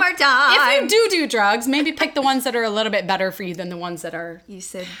 But you know, summertime. if you do drugs, maybe pick the ones that are a little bit better for you than the ones that are You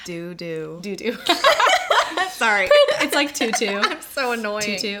said do. do. Sorry. It's like tutu. I'm so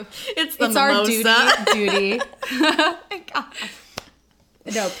annoying. Tutu. It's the It's our mimosa. duty. Oh my God.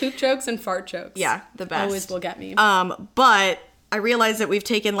 No, poop jokes and fart jokes. Yeah, the best. Always will get me. But I realize that we've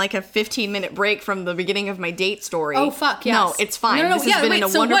taken like a 15-minute break from the beginning of my date story. Oh, fuck, yes. No, it's fine. No, This has been a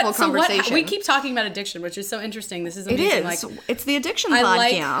wonderful conversation. We keep talking about addiction, which is so interesting. This is It amazing. is. Like, It's the addiction I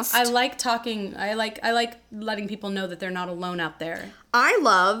podcast. like talking. I like letting people know that they're not alone out there. I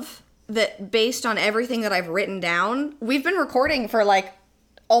love that based on everything that I've written down, we've been recording for like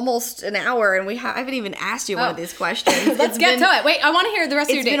almost an hour and I haven't even asked you one of these questions. Let's get to it. Wait, I want to hear the rest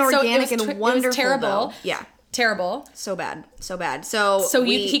of your It's date. been organic So it was and wonderful. It was terrible. Though. Yeah. Terrible. So bad. So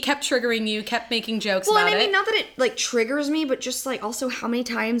he kept triggering you, kept making jokes Well, about and I mean, it. not that it like triggers me, but just like also how many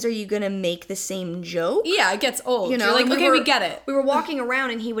times are you gonna make the same joke? Yeah, it gets old. You know, You're like, and okay, we get it. We were walking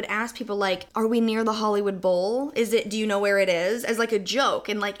around and he would ask people like, "Are we near the Hollywood Bowl? Do you know where it is?" As like a joke,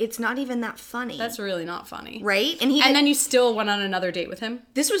 and like it's not even that funny. That's really not funny. right. And Then you still went on another date with him?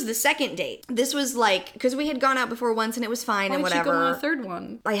 this was the second date. This was like because we had gone out before once and it was fine and Why did you whatever. go on a third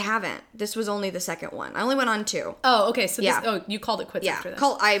one? I haven't. This was only the second one. I only went on 2. Oh, okay. So Yeah. you called it quits Yeah. after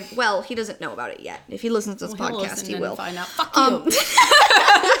this. Well, he doesn't know about it yet. If he listens to this He'll podcast, listen he and will. find out. Fuck you.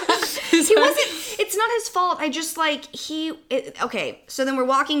 He wasn't. It's not his fault. I just like okay. So then we're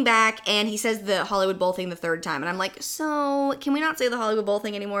walking back, and he says the Hollywood Bowl thing the third time, and I'm like, so can we not say the Hollywood Bowl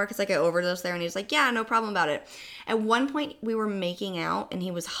thing anymore? Because like I overdosed there, and he's like, yeah, no problem about it. At one point, we were making out, and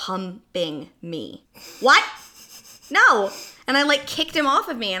he was humping me. What? No. And I like kicked him off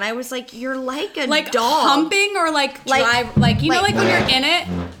of me, and I was like, you're like a Like dog. humping or like drive, like you know, like when you're in it.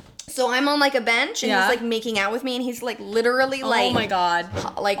 So I'm on like a bench, and Yeah. he's like making out with me, and he's like literally like, Oh my god.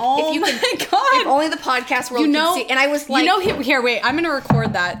 like Oh if you my could, God. if only the podcast world You know, could see. And I was like, here, wait, I'm gonna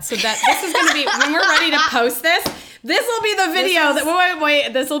record that so that this is gonna be when we're ready to post this. This will be the video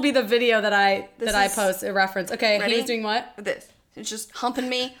wait. This will be the video that I post a reference. Okay, Ready? he was doing what? this. It's just humping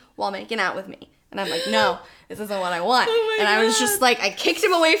me while making out with me. And I'm like, no, this isn't what I want. Oh my and I was God. just like, I kicked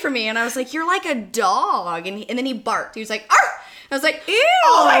him away from me, and I was like, you're like a dog. And then he barked. He was like, arr! I was like, ew!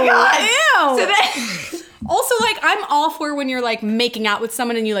 Oh my God! Ew! So then, Also, like, I'm all for when you're, like, making out with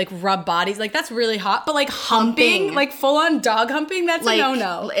someone and you, like, rub bodies. Like, that's really hot. But, like, humping, like, full-on dog humping, that's like, a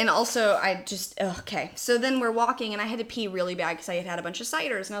no-no. And also, I just, okay. So then we're walking, and I had to pee really bad because I had had a bunch of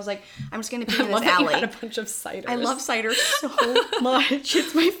ciders. And I was like, I'm just going to pee in love this that you alley. had a bunch of ciders. I love cider so much.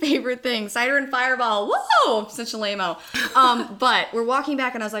 It's my favorite thing. Cider and Fireball. Whoa! Such a lame-o. But we're walking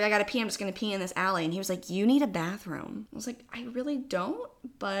back, and I was like, I gotta pee. I'm just gonna pee in this alley. And he was like, you need a bathroom. I was like, I really don't.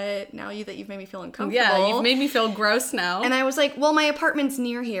 But now that you've made me feel uncomfortable. Yeah, you've made me feel gross now. And I was like, well, my apartment's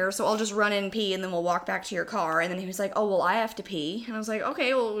near here, so I'll just run in and pee, and then we'll walk back to your car. And then he was like, oh, well, I have to pee. And I was like,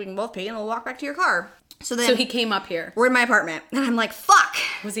 okay, well, we can both pee, and we'll walk back to your car. So then So he came up here. we're in my apartment, and I'm like, fuck.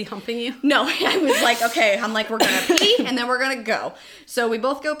 Was he humping you? No, I was like, okay, I'm like, we're gonna pee and then we're gonna go. So we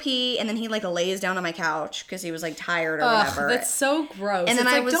both go pee, and then he like lays down on my couch because he was like tired or whatever. That's so gross. And then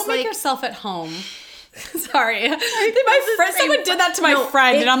it's I like, was don't like- make yourself at home. Sorry. Someone did that to my No,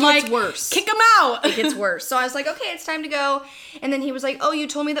 friend, it and I'm gets like, worse. kick him out. It gets worse. So I was like, okay, it's time to go. And then he was like, oh, you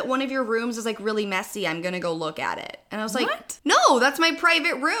told me that one of your rooms is like really messy. I'm gonna go look at it. And I was like, What? no, that's my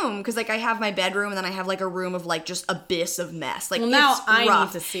private room. Because like I have my bedroom, and then I have like a room of like just abyss of mess. Like, Well, now it's I need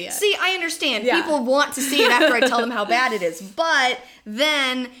rough. to see it. See, I understand. Yeah. People want to see it after I tell them how bad it is. But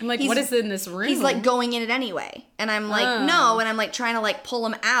then I'm like, what is in this room? He's like going in it anyway. And I'm like, Oh. no. And I'm like trying to like pull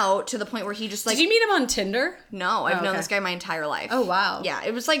him out to the point where he just like, Did you meet him on Tinder? no, I've known okay. this guy my entire life. Oh, wow. Yeah,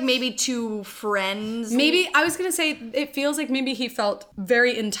 it was like maybe 2 friends. Maybe I was gonna say it feels like maybe he felt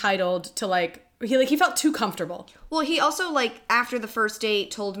very entitled to like he felt too comfortable. Well, he also like after the first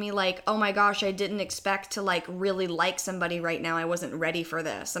date told me like, oh my gosh, I didn't expect to like really like somebody right now. I wasn't ready for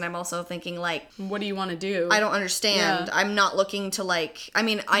this. And I'm also thinking like, What do you want to do? I don't understand. Yeah. I'm not looking to like, I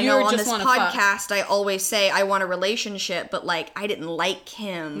mean, I You know on just this wanna fuck. podcast, I always say I want a relationship, but like, I didn't like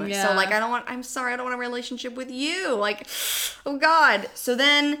him. Yeah. So like, I'm sorry, I don't want a relationship with you. Like, oh God. So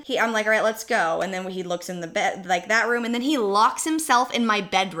then I'm like, all right, let's go. And then he looks in the bed, like that room, and then he locks himself in my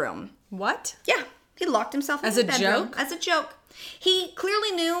bedroom. What? Yeah. He locked himself in As his a bedroom. joke? As a joke. He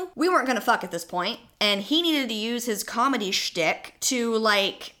clearly knew we weren't gonna fuck at this point, and he needed to use his comedy shtick to,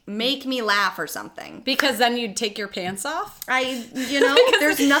 like, make me laugh or something. Because then you'd take your pants off?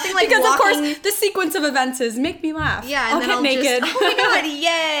 There's nothing like because walking... of course, the sequence of events is make me laugh. Yeah, and I'll then get I'll naked. just... Oh my god,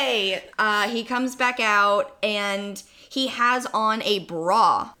 yay! He comes back out, and he has on a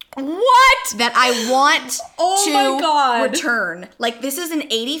bra. What? That I want my God. return. Like, this is an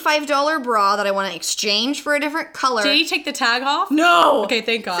 $85 bra that I want to exchange for a different color. Did he take the tag off? No. Okay,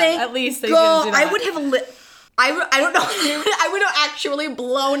 thank God. Thank At least they God. didn't do that. I would have I don't know. I would have actually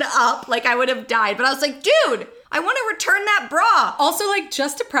blown up. Like, I would have died. But I was like, dude, I want to return that bra. Also, like,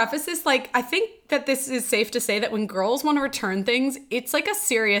 just to preface this, like, I think that this is safe to say that when girls want to return things, it's like a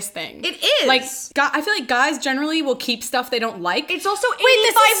serious thing. It is. Like, I feel like guys generally will keep stuff they don't like. It's also $85.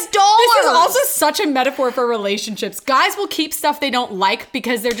 This is also such a metaphor for relationships. Guys will keep stuff they don't like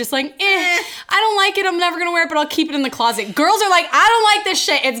because they're just like, I don't like it, I'm never gonna wear it, but I'll keep it in the closet. Girls are like, I don't like this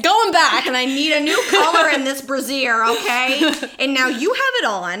shit, it's going back. And I need a new color in this brassiere, okay? And now you have it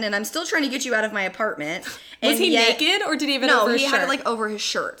on, and I'm still trying to get you out of my apartment. Was he naked, or did he have it over his shirt? No, he had it, like, over his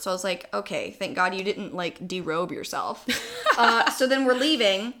shirt. So I was like, okay, thank God you didn't, like, derobe yourself. So then we're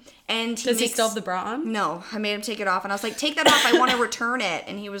leaving, and Does he still have the bra on? No, I made him take it off, and I was like, take that off, I want to return it.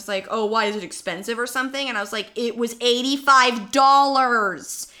 And he was like, oh, why, is it expensive or something? And I was like, it was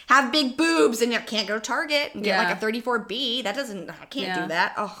 $85. Have big boobs, and you can't go to Target and get like a 34B. I can't do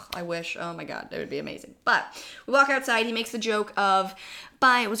that. Oh, I wish. Oh my God, that would be amazing. But we walk outside, he makes the joke of,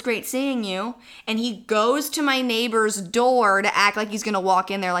 bye, it was great seeing you. And he goes to my neighbor's door to act like he's gonna walk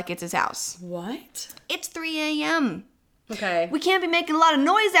in there like it's his house. What? It's 3 a.m. Okay. We can't be making a lot of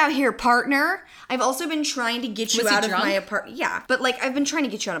noise out here, partner. I've also been trying to get you out of my apartment. Yeah, but like I've been trying to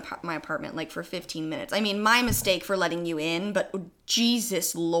get you out of my apartment like for 15 minutes. I mean, my mistake for letting you in, but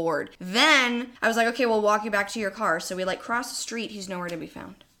Jesus Lord. Then I was like, okay, we'll walk you back to your car. So we like cross the street. He's nowhere to be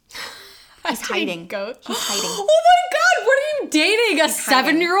found. He's hiding. He's hiding. Oh my God, what are you dating? A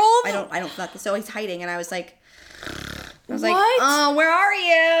 7-year-old? I don't think so. He's hiding, and I was like, what? Oh, where are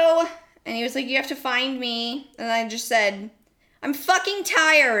you? And he was like, you have to find me. And I just said, I'm fucking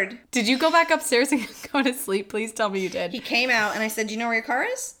tired. Did you go back upstairs and go to sleep? Please tell me you did. He came out and I said, do you know where your car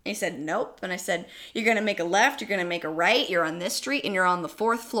is? And he said, nope. And I said, you're going to make a left, you're going to make a right, you're on this street, and you're on the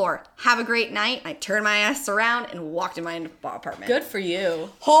 4th floor. Have a great night. I turned my ass around and walked in my apartment. Good for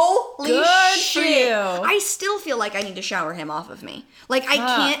you. Holy Good shit. for you. I still feel like I need to shower him off of me. Like, I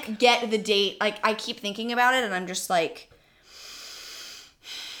can't get the date. Like, I keep thinking about it and I'm just like,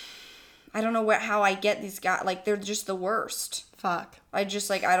 I don't know how I get these guys. Like, they're just the worst. Fuck. I just,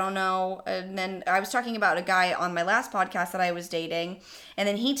 like, I don't know. And then I was talking about a guy on my last podcast that I was dating. And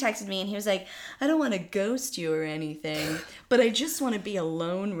then he texted me and he was like, I don't want to ghost you or anything, but I just want to be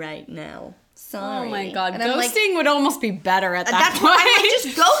alone right now. Sorry. Oh my God. And ghosting would almost be better at that that's point. Why I'm like,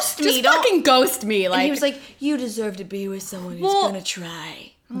 just ghost me. Just fucking ghost me. Like, and he was like, you deserve to be with someone who's going to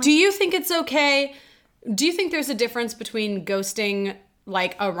try. Do you think it's okay? Do you think there's a difference between ghosting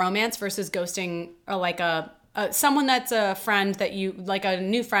like a romance versus ghosting someone that's a friend that you like, a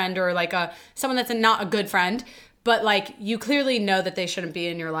new friend, or like someone that's not a good friend, but like you clearly know that they shouldn't be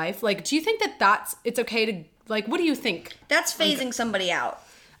in your life? Like, do you think that it's okay to, like, what do you think? That's phasing somebody out.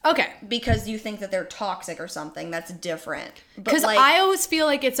 Okay. Because you think that they're toxic or something. That's different. Because like, I always feel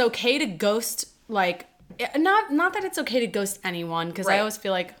like it's okay to ghost, like, not that it's okay to ghost anyone, because I always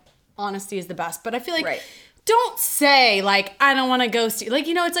feel like honesty is the best, but I feel like don't say, like, I don't want to ghost you. Like,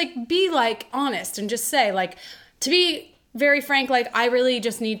 you know, it's like, be, like, honest and just say, like, to be very frank, like, I really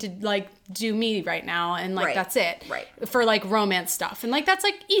just need to, like, do me right now, and, like, that's it. Right. For, like, romance stuff. And, like, that's,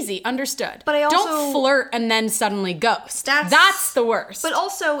 like, easy, understood. But I also... Don't flirt and then suddenly ghost. That's the worst. But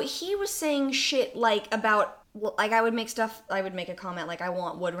also, he was saying shit, like, about... Like, I would make a comment, like, I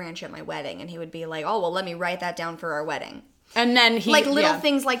want Wood Ranch at my wedding, and he would be like, oh, well, let me write that down for our wedding. And then he... Like, little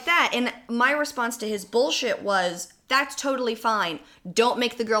things like that. And my response to his bullshit was, that's totally fine. Don't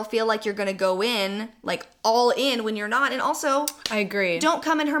make the girl feel like you're gonna go in, like, all in when you're not. And also... I agree. Don't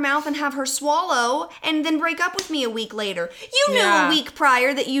come in her mouth and have her swallow and then break up with me a week later. You knew a week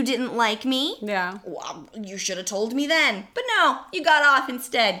prior that you didn't like me. Yeah. Well, you should have told me then. But no, you got off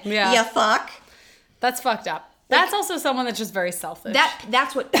instead. Yeah. You fuck. That's fucked up. That's also someone that's just very selfish.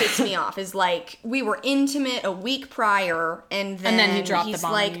 That's what pissed me off, is like, we were intimate a week prior, and then he dropped he's the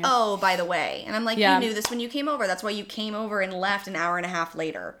bomb like, on you. oh, by the way. And I'm like, you knew this when you came over. That's why you came over and left an hour and a half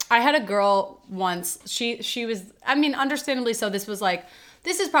later. I had a girl once, she was, I mean, understandably so, this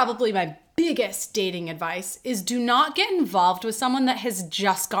is probably my biggest dating advice is do not get involved with someone that has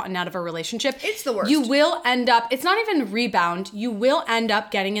just gotten out of a relationship. It's the worst. You will end up, it's not even rebound, you will end up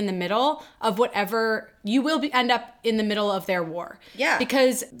getting in the middle of whatever, end up in the middle of their war. Yeah.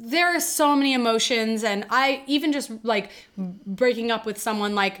 Because there are so many emotions, and I even just like breaking up with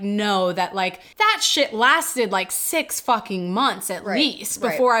someone, like, know that like that shit lasted like 6 fucking months at least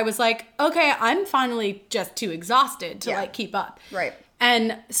before I was like, okay, I'm finally just too exhausted to like keep up. Right.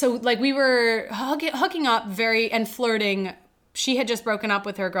 And so like we were hooking up and flirting. She had just broken up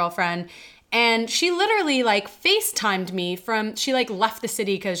with her girlfriend, and she literally like FaceTimed me she like left the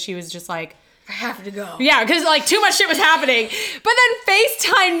city because she was just like, I have to go. Yeah, because like too much shit was happening. But then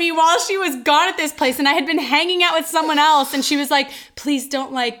FaceTimed me while she was gone at this place, and I had been hanging out with someone else, and she was like, please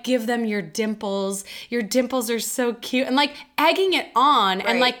don't like give them your dimples. Your dimples are so cute. And like egging it on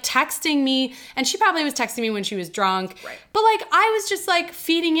and like texting me. And she probably was texting me when she was drunk. Right. But like I was just like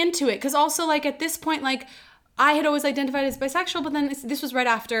feeding into it. Because also like at this point, like I had always identified as bisexual, but then this was right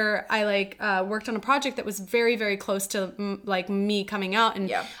after I like worked on a project that was very, very close to like me coming out,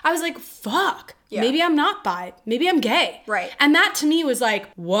 and I was like, "Fuck, maybe I'm not bi, maybe I'm gay." Right. And that to me was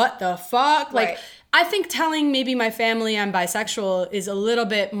like, "What the fuck?" Like, I think telling maybe my family I'm bisexual is a little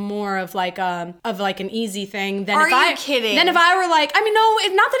bit more of like an easy thing than if I kidding? Then if I were like, I mean, no,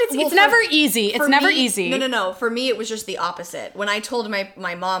 it's not that it's never easy. It's never easy. No. For me, it was just the opposite. When I told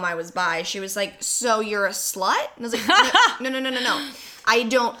my mom I was bi, she was like, "So you're a slut?" And I was like, "No. I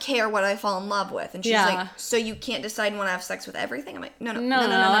don't care what I fall in love with." And she's like, "So you can't decide when I have sex with everything?" I'm like, No.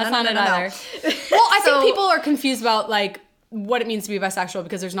 That's not it either. Well, I think people are confused about like what it means to be bisexual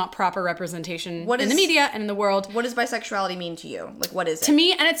because there's not proper representation in the media and in the world. What does bisexuality mean to you? Like, what is it? To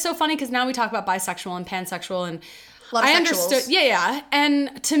me, and it's so funny because now we talk about bisexual and pansexual, and a lot of I sexuals. understood. Yeah.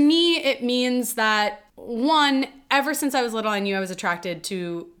 And to me, it means that, one, ever since I was little, I knew I was attracted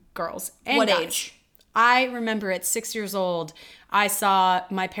to girls. And what guys. age? I remember at 6 years old, I saw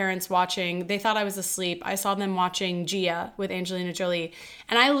my parents watching, they thought I was asleep. I saw them watching Gia with Angelina Jolie.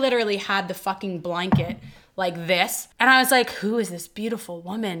 And I literally had the fucking blanket like this. And I was like, who is this beautiful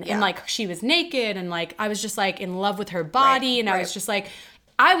woman? Yeah. And like, she was naked, and like, I was just like in love with her body. And I was just like,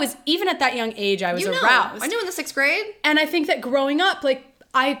 I was, even at that young age, I was aroused. I knew in the 6th grade. And I think that growing up, like,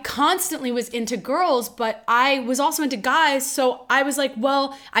 I constantly was into girls, but I was also into guys. So I was like,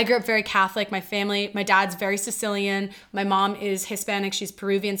 well, I grew up very Catholic. My family, my dad's very Sicilian. My mom is Hispanic. She's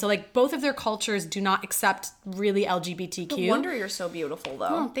Peruvian. So like both of their cultures do not accept really LGBTQ. No wonder you're so beautiful though.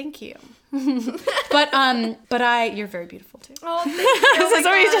 Oh, thank you. but you're very beautiful too. Oh, thank you.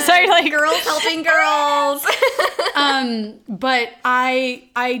 So you just started like girls helping girls. But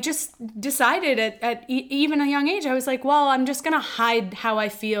I just decided at even a young age, I was like, well, I'm just gonna hide how I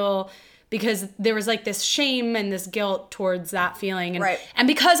feel, because there was like this shame and this guilt towards that feeling. And, and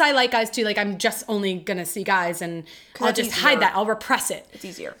because I like guys too, like I'm just only gonna see guys, and I'll just hide that. I'll repress it. It's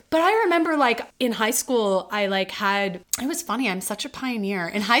easier. But I remember like in high school, I like it was funny. I'm such a pioneer.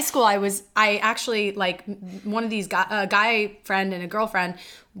 In high school, I actually like one of these guy friend and a girlfriend,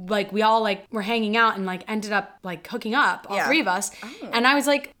 like we all like were hanging out and like ended up like hooking up, all three of us. Oh. And I was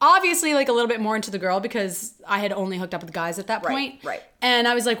like obviously like a little bit more into the girl because I had only hooked up with guys at that point. Right. And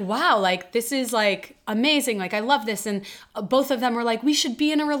I was like, wow, like this is like amazing. Like I love this. And both of them were like, we should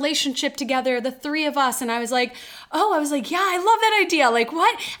be in a relationship together, the 3 of us. And I was like, yeah, I love that idea. Like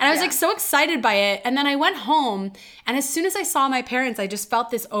what? And I was like so excited by it. And then I went home, and as soon as I saw my parents, I just felt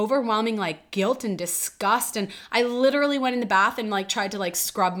this overwhelming like guilt and disgust. And I literally went in the bath and like tried to like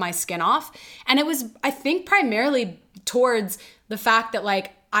scrub my skin off. And it was, I think, primarily towards the fact that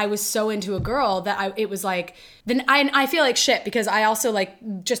like I was so into a girl that it was like, then I feel like shit because I also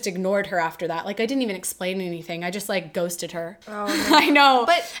like just ignored her after that. Like I didn't even explain anything. I just like ghosted her. Oh, no. I know.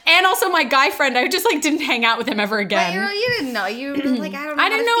 And also my guy friend, I just like didn't hang out with him ever again. But you didn't know. You were like, I don't know. I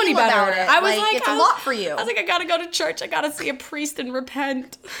didn't know any better. I was like, it's a lot for you. I was like, I gotta go to church. I gotta see a priest and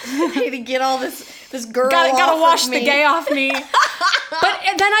repent. I need to get all this girl gotta wash of the gay off me. But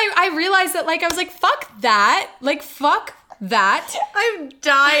then I realized that like I was like, fuck that. Like fuck that. I'm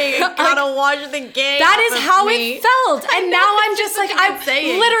dying. I gotta watch the game. That is how it felt. And now I'm just like,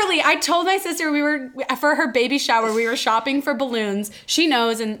 I told my sister, we were, for her baby shower, we were shopping for balloons. She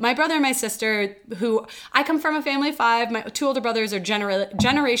knows. And my brother and my sister, who I come from a family of 5, my 2 older brothers are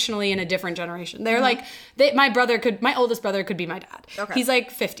generationally in a different generation. They're like, my oldest brother could be my dad. Okay. He's like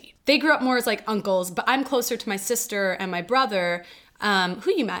 50. They grew up more as like uncles, but I'm closer to my sister and my brother,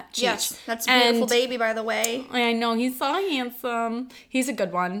 who you met. Cheech. Yes, that's a beautiful baby, by the way. I know, he's so handsome. He's a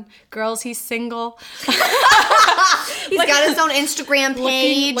good one. Girls, he's single. He's got his own Instagram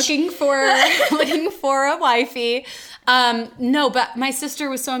page. Looking for a wifey. No, but my sister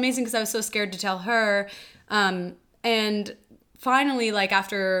was so amazing because I was so scared to tell her. And finally, like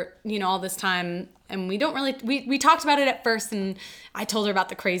after, all this time, and we talked about it at first, and I told her about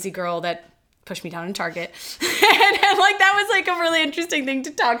the crazy girl that pushed me down in Target. and like that was like a really interesting thing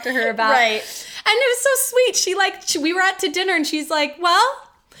to talk to her about. Right. And it was so sweet. We were out to dinner and she's like, well,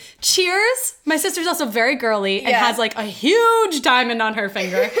 cheers. My sister's also very girly and has like a huge diamond on her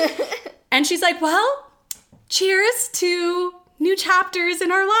finger. And she's like, well, cheers to new chapters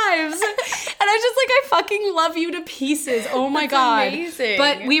in our lives. And I was just like, I fucking love you to pieces. Oh my God. Amazing.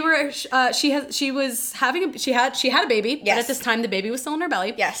 But we were, she had a baby, but at this time the baby was still in her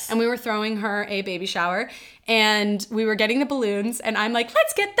belly. Yes. And we were throwing her a baby shower and we were getting the balloons and I'm like,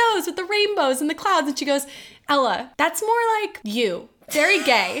 let's get those with the rainbows and the clouds. And she goes, Ella, that's more like you. Very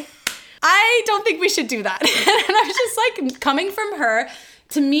gay. I don't think we should do that. And I was just like, coming from her,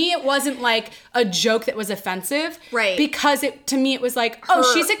 to me, it wasn't like a joke that was offensive. Right. Because to me, it was like,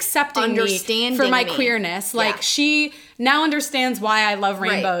 she's accepting me for my queerness. Like, she now understands why I love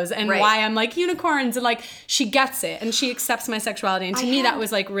rainbows and why I'm like unicorns. And like, she gets it and she accepts my sexuality. And to me, that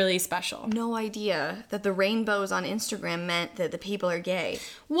was like really special. No idea that the rainbows on Instagram meant that the people are gay.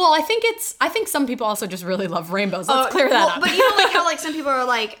 Well, I think some people also just really love rainbows. Let's clear that up. But like how like some people are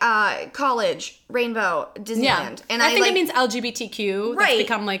like, college, rainbow, Disneyland. Yeah. And I think it means LGBTQ. Right. That's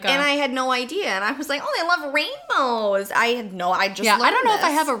become like and I had no idea. And I was like, oh, they love rainbows. I just learned I don't know this. if I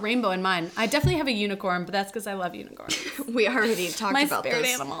have a rainbow in mine. I definitely have a unicorn, but that's because I love unicorns. We already talked about spirit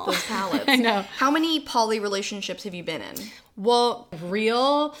animal. Those palettes. I know. How many poly relationships have you been in? Well,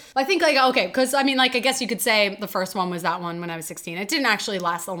 I think like, okay, because I mean, like, I guess you could say the first one was that one when I was 16. It didn't actually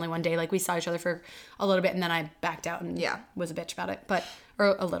last only one day. Like, we saw each other for a little bit and then I backed out and was a bitch about it,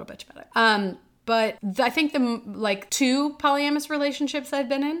 or a little bitch about it. But I think the like 2 polyamorous relationships I've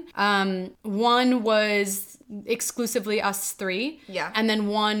been in. One was exclusively us 3. Yeah. And then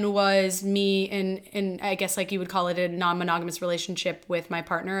one was me in I guess like you would call it a non-monogamous relationship with my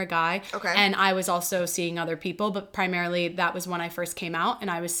partner, a guy. Okay. And I was also seeing other people, but primarily that was when I first came out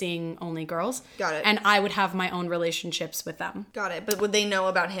and I was seeing only girls. Got it. And I would have my own relationships with them. But would they know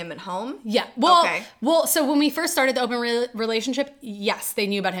about him at home? Yeah. Well, so when we first started the open relationship, yes, they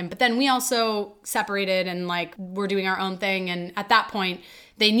knew about him. But then we also separated and like we're doing our own thing. And at that point,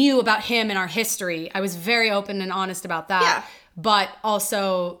 they knew about him and our history. I was very open and honest about that. Yeah. But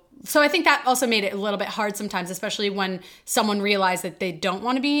also, so I think that also made it a little bit hard sometimes, especially when someone realized that they don't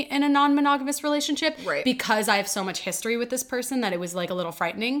want to be in a non-monogamous relationship. Right. Because I have so much history with this person that it was like a little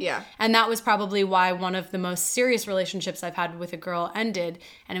frightening. Yeah. And that was probably why one of the most serious relationships I've had with a girl ended.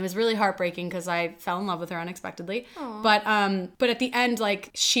 And it was really heartbreaking because I fell in love with her unexpectedly. Aww. But at the end, like,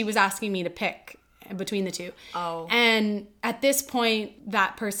 she was asking me to pick between the 2. Oh. And at this point,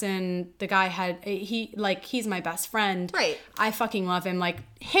 that person, the guy he's my best friend. Right. I fucking love him. Like,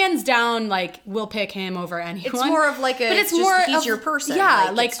 hands down, like, we'll pick him over anyone. It's more of like he's your person.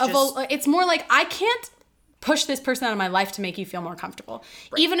 Yeah, it's more like I can't push this person out of my life to make you feel more comfortable.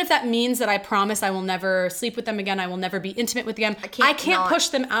 Right. Even if that means that I promise I will never sleep with them again, I will never be intimate with them. I can't push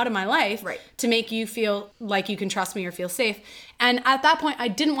them out of my life to make you feel like you can trust me or feel safe. And at that point, I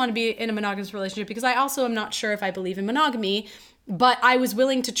didn't want to be in a monogamous relationship because I also am not sure if I believe in monogamy, but I was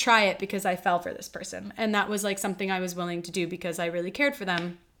willing to try it because I fell for this person. And that was like something I was willing to do because I really cared for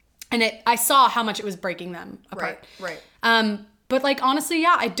them. And I saw how much it was breaking them apart. Right. But like, honestly,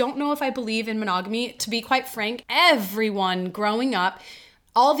 yeah, I don't know if I believe in monogamy. To be quite frank, everyone growing up,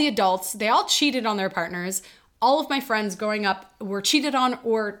 all the adults, they all cheated on their partners. All of my friends growing up were cheated on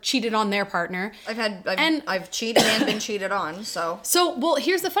or cheated on their partner. I've cheated and been cheated on, so. Well,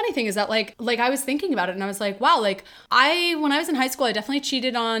 here's the funny thing is that like I was thinking about it and I was like, wow, like when I was in high school, I definitely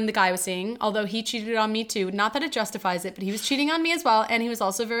cheated on the guy I was seeing, although he cheated on me too. Not that it justifies it, but he was cheating on me as well. And he was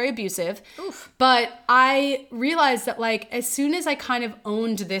also very abusive. Oof. But I realized that like, as soon as I kind of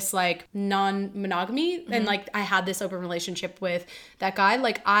owned this like non-monogamy and like I had this open relationship with that guy,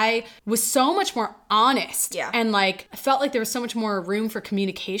 like I was so much more honest. Yeah. And like, I felt like there was so much more room for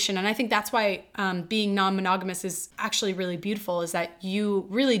communication. And I think that's why being non-monogamous is actually really beautiful, is that you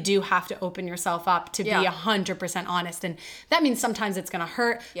really do have to open yourself up to be 100% honest. And that means sometimes it's going to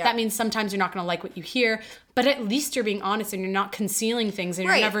hurt. Yeah. That means sometimes you're not going to like what you hear. But at least you're being honest and you're not concealing things and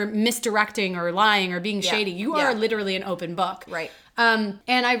you're never misdirecting or lying or being shady. You are literally an open book. Right. And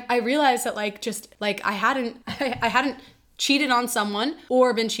I realized that like, just like I hadn't cheated on someone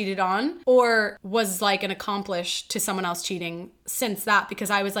or been cheated on or was like an accomplice to someone else cheating since that,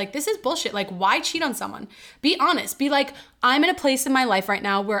 because I was like, this is bullshit. Like, why cheat on someone? Be honest. Be like, I'm in a place in my life right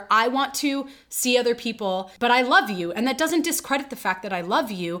now where I want to see other people, but I love you. And that doesn't discredit the fact that I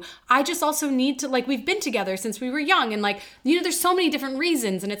love you. I just also need to, like, we've been together since we were young. And like, you know, there's so many different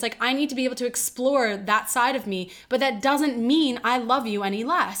reasons. And it's like, I need to be able to explore that side of me, but that doesn't mean I love you any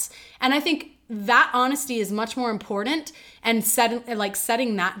less. And I think that honesty is much more important, and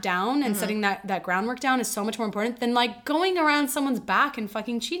setting that down and setting that groundwork down is so much more important than like going around someone's back and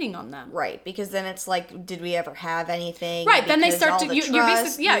fucking cheating on them. Right, because then it's like, did we ever have anything? Right, then they start to you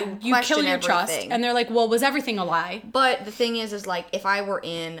basically you kill your trust, and they're like, well, was everything a lie? But the thing is like, if I were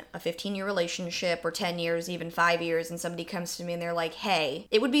in a 15-year relationship or 10 years, even 5 years, and somebody comes to me and they're like, hey,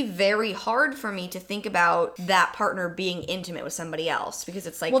 it would be very hard for me to think about that partner being intimate with somebody else, because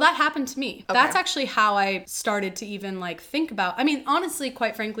it's like, well, that happened to me. Okay. That's actually how I started to even like think about, I mean, honestly,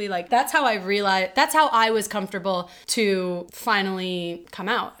 quite frankly, like that's how I realized, that's how I was comfortable to finally come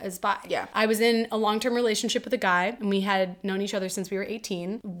out as bi. Yeah. I was in a long-term relationship with a guy, and we had known each other since we were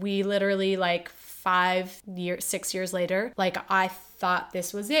 18. We literally like 6 years later, like I thought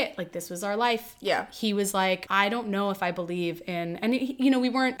this was it. Like this was our life. Yeah. He was like, I don't know if I believe in, and you know, we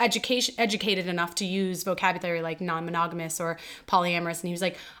weren't educated enough to use vocabulary like non-monogamous or polyamorous. And he was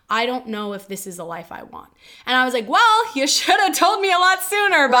like, I don't know if this is a life I want. And I was like, well, you should have told me a lot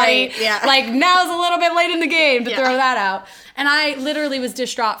sooner, buddy. Right, yeah. Like now's a little bit late in the game to throw that out. And I literally was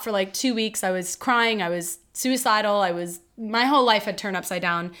distraught for like 2 weeks. I was crying. I was suicidal. My whole life had turned upside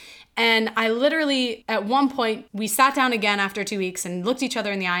down. And I literally, at one point, we sat down again after 2 weeks and looked each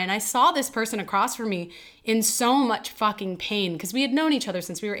other in the eye, and I saw this person across from me in so much fucking pain, because we had known each other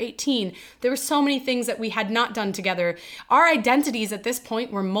since we were 18. There were so many things that we had not done together. Our identities at this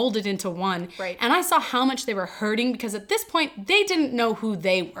point were molded into one. Right. And I saw how much they were hurting, because at this point, they didn't know who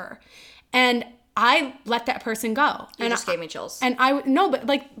they were. And I let that person go. You just gave me chills. And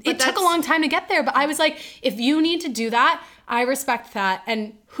it took a long time to get there, but I was like, if you need to do that, I respect that.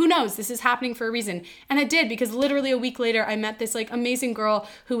 And who knows, this is happening for a reason. And it did, because literally a week later, I met this like amazing girl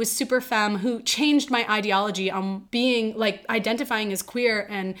who was super femme, who changed my ideology on being like identifying as queer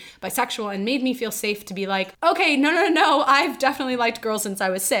and bisexual, and made me feel safe to be like, okay, no, I've definitely liked girls since I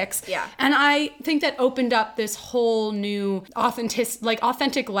was 6. Yeah. And I think that opened up this whole new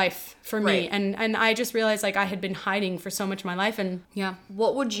authentic life for me. Right. And I just realized like I had been hiding for so much of my life. And yeah.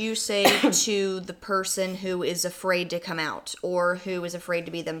 What would you say to the person who is afraid to come out, or who is afraid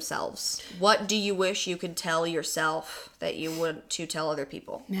to be themselves? What do you wish you could tell yourself that you want to tell other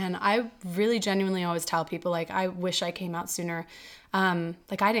people? Man, I really genuinely always tell people, like, I wish I came out sooner.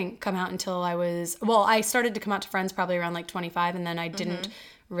 Like, I didn't come out until I started to come out to friends probably around like 25, and then I didn't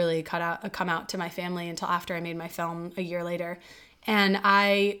really come out to my family until after I made my film a year later. And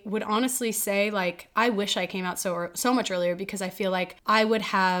I would honestly say, like, I wish I came out so much earlier, because I feel like I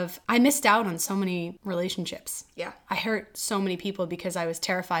missed out on so many relationships. Yeah. I hurt so many people because I was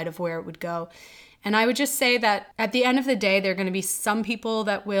terrified of where it would go. And I would just say that at the end of the day, there are going to be some people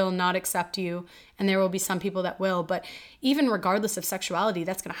that will not accept you, and there will be some people that will. But even regardless of sexuality,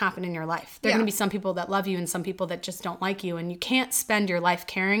 that's going to happen in your life. There are going to be some people that love you and some people that just don't like you. And you can't spend your life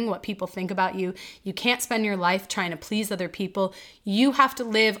caring what people think about you. You can't spend your life trying to please other people. You have to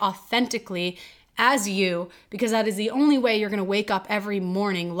live authentically as you, because that is the only way you're going to wake up every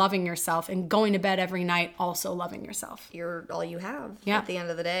morning loving yourself, and going to bed every night also loving yourself. You're all you have at the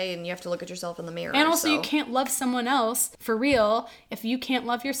end of the day, and you have to look at yourself in the mirror. And also, you can't love someone else for real if you can't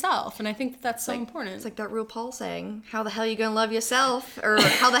love yourself. And I think that's so important. It's like that RuPaul saying, how the hell are you going to love yourself? Or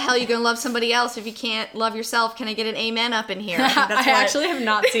how the hell are you going to love somebody else if you can't love yourself? Can I get an amen up in here? I actually have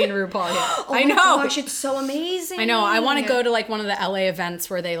not seen RuPaul yet. Oh I know. My gosh, it's so amazing. I know. I want to go to like one of the LA events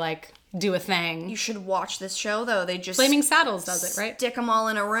where they like do a thing. You should watch this show, though. They just Flaming Saddles does it, right? Stick them all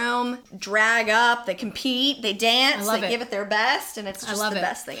in a room, drag up, they compete, they dance, they give it their best, and it's just the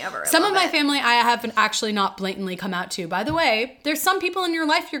best thing ever. Some of my family I haven't actually not blatantly come out to. By the way, there's some people in your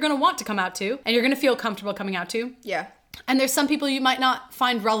life you're going to want to come out to, and you're going to feel comfortable coming out to. Yeah. And there's some people you might not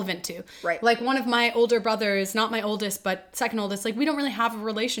find relevant to. Right. Like one of my older brothers, not my oldest, but second oldest, like we don't really have a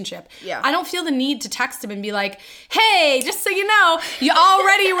relationship. Yeah. I don't feel the need to text him and be like, hey, just so you know, you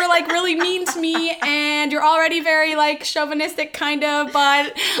already were like really mean to me, and you're already very like chauvinistic kind of, but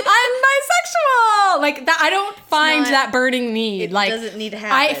I'm bisexual. Like that, I don't find that burning need. It like doesn't need to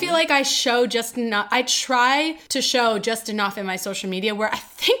happen. I feel like I show just enough. I try to show just enough in my social media where I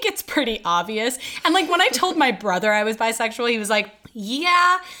think it's pretty obvious. And like when I told my brother I was bisexual, he was like,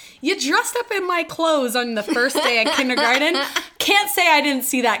 yeah, you dressed up in my clothes on the first day of kindergarten. can't say I didn't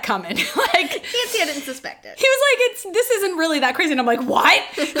see that coming. Like, Can't say I didn't suspect it. he was like, this isn't really that crazy. And I'm like, what?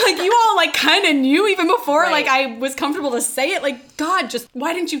 Like, you all like kind of knew even before, Right. like I was comfortable to say it. Like, God, just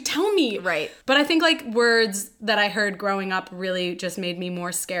why didn't you tell me? Right. But I think like words that I heard growing up really just made me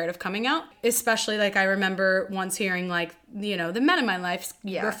more scared of coming out. Especially like I remember once hearing like, you know, the men in my life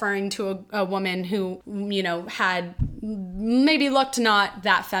referring to a woman who, you know, had maybe looked not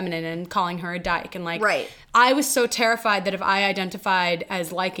that feminine and calling her a dyke. And like, Right. I was so terrified that if I identified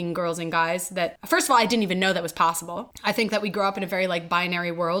as liking girls and guys that, first of all, I didn't even know that was possible. I think that we grow up in a very like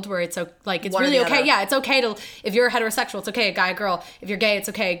binary world where it's like, it's One or really the okay. other. Yeah, it's okay to, if you're heterosexual, it's okay, a guy, a girl. If you're gay, it's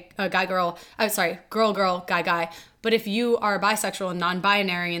okay, a guy, girl. I'm sorry, girl, girl, guy, guy. But if you are bisexual and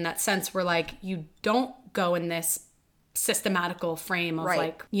non-binary in that sense, where like you don't go in this systematical frame of Right.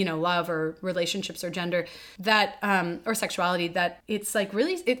 like, you know, love or relationships or gender that or sexuality, that it's like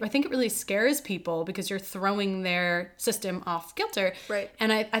really I think it really scares people because you're throwing their system off kilter. Right.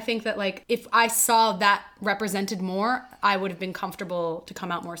 And I think that like if I saw that represented more, I would have been comfortable to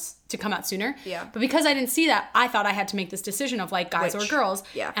come out sooner. Yeah. But because I didn't see that, I thought I had to make this decision of like guys or girls.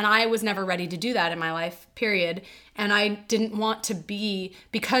 Yeah. And I was never ready to do that in my life, period. And I didn't want to be,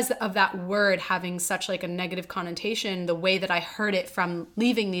 because of that word having such like a negative connotation, the way that I heard it from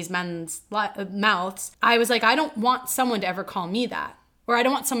leaving these men's mouths, I was like, I don't want someone to ever call me that. Or I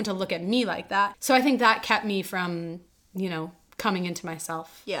don't want someone to look at me like that. So I think that kept me from, you know, coming into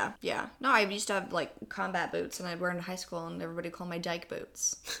myself. Yeah, yeah. No, I used to have like combat boots, and I'd wear them in high school, and everybody called my dyke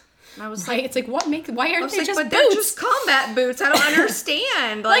boots. And I was Right? like, It's like, why aren't they like, just but boots? they're just combat boots. I don't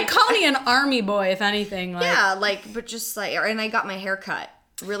understand. like, call me an army boy, if anything. Like, yeah, like, but just like, and I got my hair cut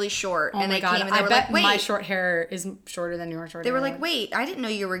really short, oh and my I God, came and they I were bet like, wait. my short hair is shorter than your short hair. They were like, wait, I didn't know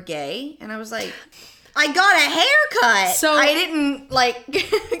you were gay, and I was like, I got a haircut. So- I didn't like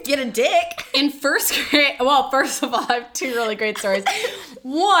get a dick. in first grade, well, first of all, I have two really great stories.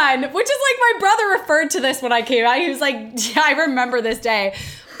 One, which is like my brother referred to this when I came out. He was like, yeah, I remember this day.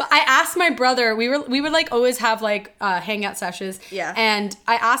 But I asked my brother, we would like always have like hangout sessions. Yeah. And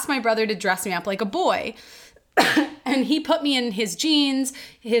I asked my brother to dress me up like a boy. And he put me in his jeans,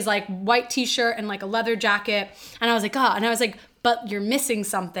 his like white t-shirt and like a leather jacket. And I was like, oh, and I was like, but you're missing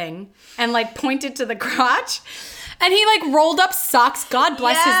something. And like pointed to the crotch. And he like rolled up socks. God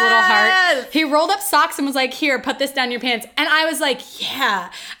bless his little heart. Yes. He rolled up socks and was like, here, put this down your pants. And I was like, yeah.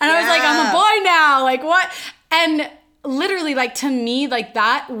 And I was like, I'm a Yeah. boy now. Like what? And literally like to me, like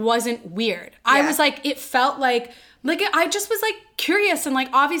that wasn't weird. I Yeah. was like, it felt like I just was like curious and like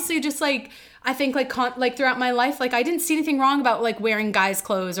obviously just like, I think like throughout my life, like I didn't see anything wrong about like wearing guys'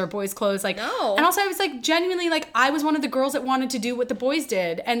 clothes or boys' clothes. Like, No. And also I was like genuinely like I was one of the girls that wanted to do what the boys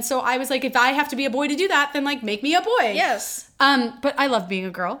did. And so I was like, if I have to be a boy to do that, then like make me a boy. Yes. But I love being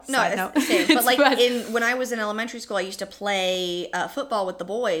a girl. No, Side it's note. the same. But It's like best. when I was in elementary school, I used to play football with the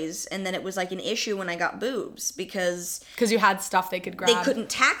boys, and then it was like an issue when I got boobs because Because you had stuff they could grab. they couldn't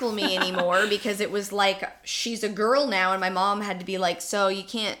tackle me anymore because it was like she's a girl now, and my mom had to be like, so you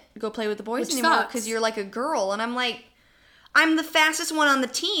can't go play with the boys Which anymore sucks. because you're like a girl, and I'm like, I'm the fastest one on the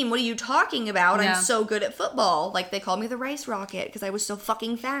team. What are you talking about? Yeah. I'm so good at football. Like they called me the rice rocket because I was so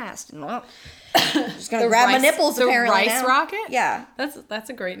fucking fast. And just gonna grab my nipples. The apparently rice now. rocket? Yeah. That's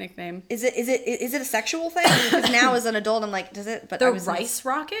a great nickname. Is it a sexual thing? Because now as an adult, I'm like, does it? But The I was rice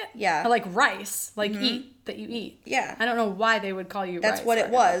rocket? Yeah. Or like rice, like eat that you eat. Yeah. I don't know why they would call you. That's rice what it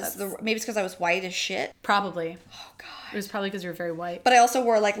rocket, but was. that's- Maybe it's because I was white as shit. Probably. Oh god. It was probably because you were very white. But I also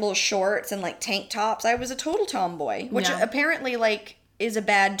wore like little shorts and like tank tops. I was a total tomboy, which Yeah. apparently like is a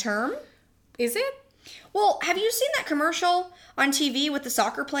bad term. Is it? Well, have you seen that commercial on TV with the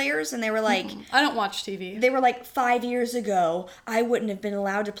soccer players? And they were like, I don't watch TV. they were like, 5 years ago, I wouldn't have been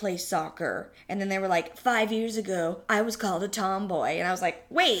allowed to play soccer. And then they were like, 5 years ago, I was called a tomboy. And I was like,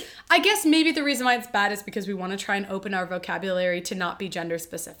 wait. I guess maybe the reason why it's bad is because we want to try and open our vocabulary to not be gender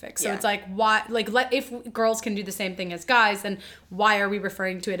specific. So Yeah. it's like, why, like, if girls can do the same thing as guys, then why are we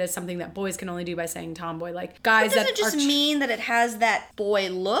referring to it as something that boys can only do by saying tomboy? Like, guys Doesn't that it just are. mean that it has that boy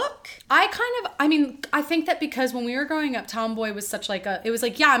look? I think that because when we were growing up, tomboy was such like it was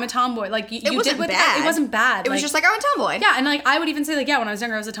like, yeah, I'm a tomboy. Like, you wasn't did with bad. It wasn't bad. It was just like, I'm a tomboy. yeah, and like I would even say like, yeah, when I was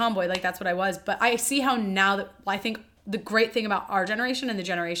younger, I was a tomboy. Like that's what I was. But I see how now that I think the great thing about our generation and the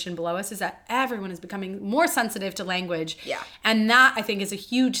generation below us is that everyone is becoming more sensitive to language. Yeah. And that I think is a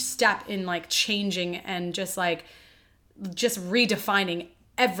huge step in like changing and just redefining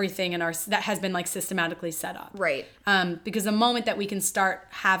everything in our that has been like systematically set up. Right. Because the moment that we can start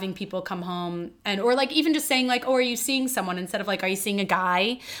having people come home or like even just saying like, oh, are you seeing someone, instead of like, are you seeing a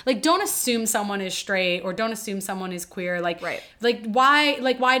guy? Like, don't assume someone is straight or don't assume someone is queer. Like, right. Like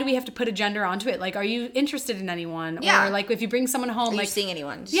why do we have to put a gender onto it? Like, are you interested in anyone? Yeah. Or like if you bring someone home, are like you seeing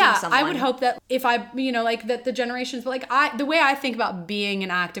anyone? Yeah, seeing someone? I would hope that if I, you know, like that the generations, but like the way I think about being an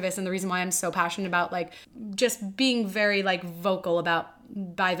activist and the reason why I'm so passionate about like just being very like vocal about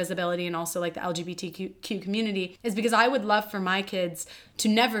bi visibility and also like the LGBTQ community is because I would love for my kids to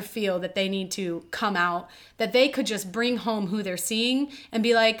never feel that they need to come out, that they could just bring home who they're seeing and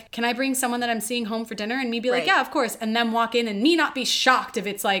be like, can I bring someone that I'm seeing home for dinner? And me be like, yeah, of course. And them walk in and me not be shocked if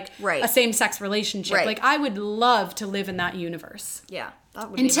it's like a same-sex relationship. Right. Like I would love to live in that universe. Yeah. That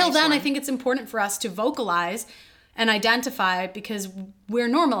would Until be a nice then, one. I think it's important for us to vocalize and identify because we're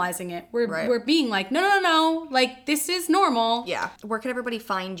normalizing it. We're being like, no, like this is normal. Yeah. Where can everybody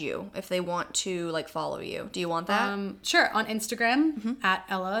find you if they want to like follow you? Do you want that? Sure. On Instagram at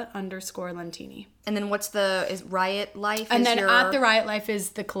Ella_Lentini. And then is Riot Life? And then at the Riot Life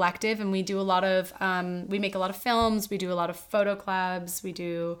is the collective, and we do a lot of we make a lot of films, we do a lot of photo collabs, we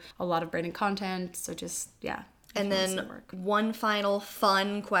do a lot of branded content. So just And then one final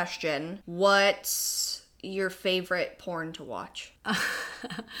fun question: what's your favorite porn to watch?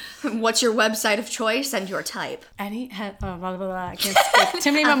 What's your website of choice and your type? Blah, blah, blah. I can't speak.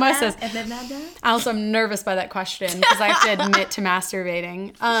 Too many mimosas. Also, I'm nervous by that question because I have to admit to masturbating.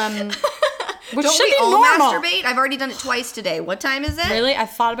 Which Don't should we be all normal. Masturbate? I've already done it twice today. What time is it? Really? I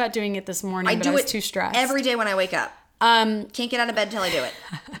thought about doing it this morning, but I was too stressed. Every day when I wake up. Can't get out of bed until I do it.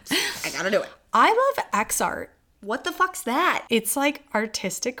 I gotta do it. I love XArt. What the fuck's that? It's like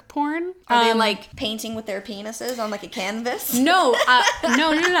artistic porn. Are they like painting with their penises on like a canvas? No.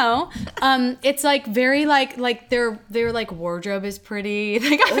 It's like very like their like wardrobe is pretty.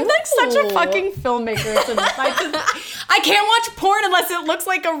 Like I'm like such a fucking filmmaker. I can't watch porn unless it looks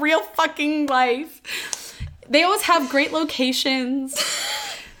like a real fucking life. They always have great locations.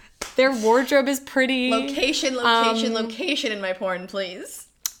 Their wardrobe is pretty. Location in my porn, please.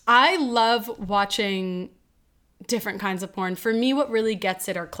 I love watching different kinds of porn. For me, what really gets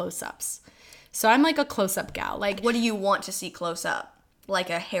it are close-ups. So I'm like a close-up gal. Like, what do you want to see close up?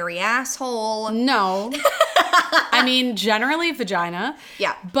 Like a hairy asshole? No. I mean, generally vagina.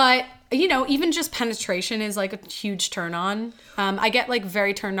 Yeah. But, you know, even just penetration is like a huge turn on. I get like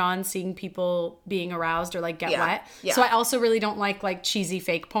very turned on seeing people being aroused or like get wet. Yeah. So I also really don't like cheesy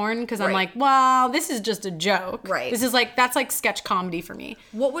fake porn because I'm like, well, this is just a joke. Right. This is like, that's like sketch comedy for me.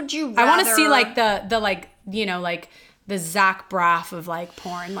 What would you rather... I want to see like the like, you know, like the Zach Braff of like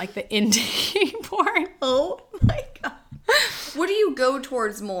porn, like the indie porn. Oh my God. What do you go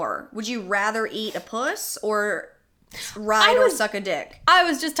towards more? Would you rather eat a puss or ride or suck a dick? I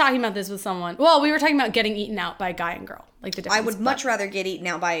was just talking about this with someone. Well, we were talking about getting eaten out by a guy and girl. Like the difference. I would much rather get eaten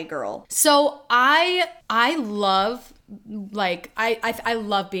out by a girl. So I love like I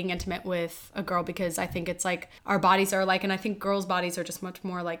love being intimate with a girl because I think it's like our bodies are like, and I think girls' bodies are just much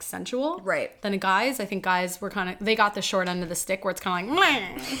more like sensual than a guy's. I think guys were they got the short end of the stick where it's kind of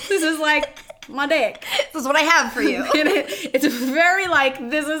like, meh, this is like my dick. This is what I have for you. It's very like,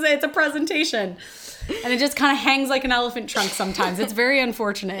 it's a presentation. And it just kind of hangs like an elephant trunk sometimes. It's very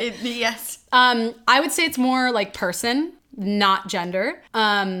unfortunate. Yes. I would say it's more like person, not gender.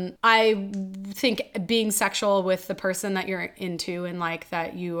 I think being sexual with the person that you're into and like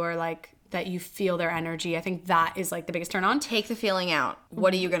that you are like, that you feel their energy, I think that is like the biggest turn on. Take the feeling out.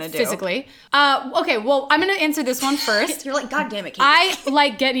 What are you gonna do? Physically. Okay, well, I'm gonna answer this one first. You're like, God damn it, Kate. I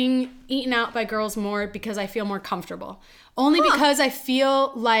like getting eaten out by girls more because I feel more comfortable. Only because I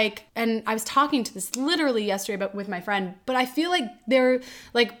feel like, and I was talking to this literally yesterday with my friend, but I feel like they're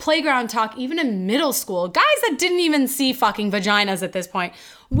like playground talk, even in middle school, guys that didn't even see fucking vaginas at this point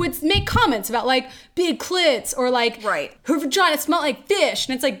would make comments about like big clits or like her vagina smelled like fish.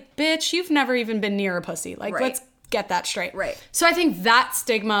 And it's like, bitch, you've never even been near a pussy. Like, let's get that straight. Right. So I think that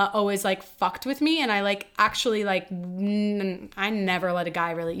stigma always like fucked with me. And I like actually like, I never let a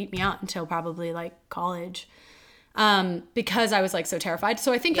guy really eat me out until probably like college. Because I was like so terrified.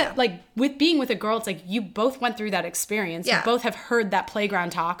 So I think that like with being with a girl, it's like you both went through that experience. You both have heard that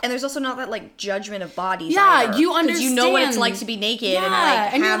playground talk. And there's also not that like judgment of bodies. Yeah, you understand. Because you know what it's like to be naked and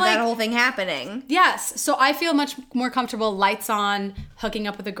like have that whole thing happening. Yes. So I feel much more comfortable, lights on, hooking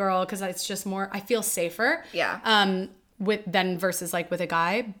up with a girl because it's just more, I feel safer. Yeah. Than versus like with a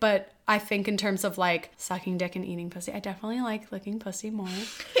guy. But I think in terms of like sucking dick and eating pussy, I definitely like licking pussy more.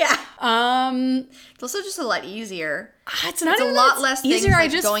 Yeah. It's also just a lot easier. It's not It's a even lot that less it's things easier.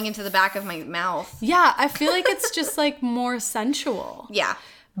 like going into the back of my mouth. Yeah, I feel like it's just like more sensual. Yeah.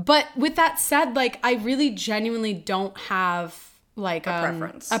 But with that said, like I really genuinely don't have like A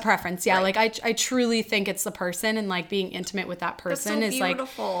preference. A preference, yeah. Right. Like I truly think it's the person, and like being intimate with that person so is like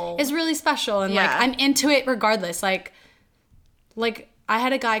beautiful. is really special, and like Yeah. I'm into it regardless. Like I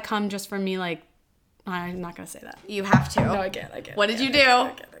had a guy come just for me. Like I'm not gonna say that. You have to. No, I can't. What did you do?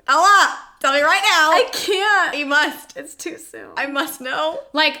 Allah, tell me right now. I can't. You must. It's too soon. I must know.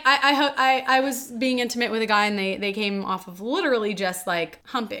 Like I was being intimate with a guy, and they came off of literally just like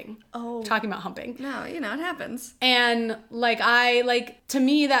humping. Oh. Talking about humping. No, it happens. And like to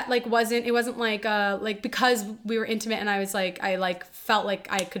me that like it wasn't like because we were intimate and I was like I like felt like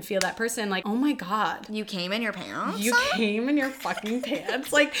I could feel that person, like, oh my god, You came in your pants? you came in your fucking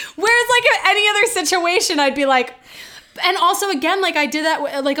pants. Like, whereas like any other situation I'd be like, and also again, like I did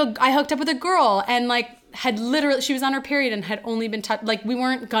that like I hooked up with a girl and like had literally, she was on her period and had only been touched, like we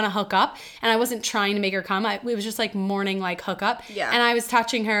weren't gonna hook up and I wasn't trying to make her come. It was just like morning like hookup. Yeah. And I was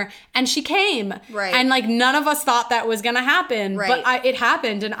touching her and she came. Right. And like none of us thought that was gonna happen. Right. But it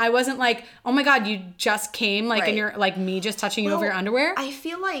happened, and I wasn't like, oh my god, you just came, like, Right. and you're like me just touching you over your underwear. I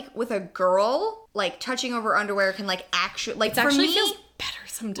feel like with a girl, like touching over underwear can like actually, like It for actually me, feels better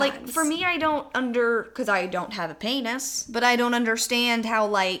sometimes. like for me, I don't because I don't have a penis, but I don't understand how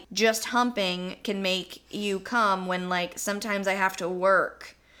like just humping can make you come when like sometimes I have to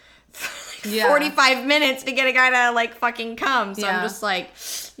work for like Yeah. 45 minutes to get a guy to like fucking come. So Yeah. I'm just like,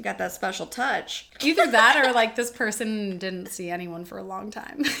 you got that special touch. Either that or like this person didn't see anyone for a long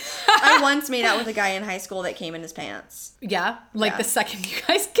time. I once made out with a guy in high school that came in his pants. Yeah, like Yeah. the second you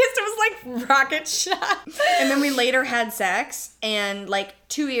guys kissed, it was like rocket shot. And then we later had sex, and like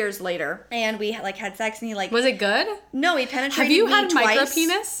 2 years later, and we like had sex, and he like Was it good? no, he penetrated Have you me had a micro twice.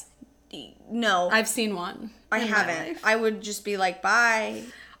 penis? No, I've seen one. I in my haven't. life. I would just be like, bye.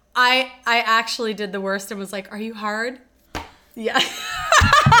 I actually did the worst and was like, "Are you hard?" Yeah.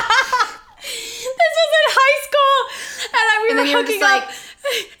 This was in high school, and we And were then you were hooking just up,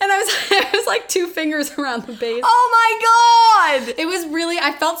 and I was like 2 fingers around the base. Oh my god! It was really,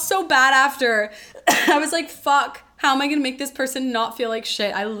 I felt so bad after. I was like, fuck, how am I gonna make this person not feel like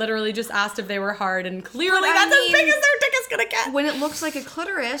shit? I literally just asked if they were hard, and clearly I that's as mean- big as their dick is gonna get. When it looks like a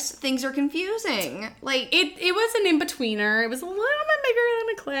clitoris, things are confusing. Like, It was an in-betweener. It was a little bit bigger than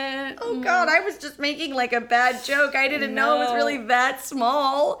a clit. oh god, I was just making like a bad joke. I didn't know it was No. really that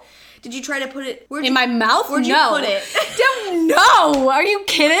small. Did you try to put it In my mouth? Where'd you No. put it? No! Are you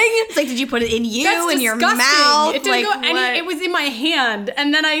kidding? It's like, did you put it in you, That's in your disgusting. mouth? It didn't like, go any. what? It was in my hand,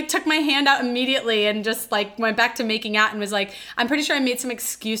 and then I took my hand out immediately and just like went back to making out and was like, I'm pretty sure I made some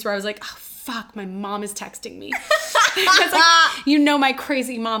excuse where I was like, oh fuck, my mom is texting me. It's like, you know, my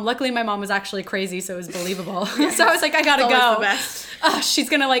crazy mom. Luckily, my mom was actually crazy, so it was believable. So I was like, I gotta It's always go. the best. She's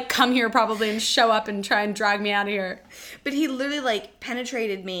gonna like come here probably and show up and try and drag me out of here. But he literally like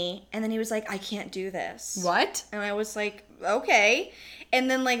penetrated me, and then he was like, I can't do this. What? And I was like, okay. And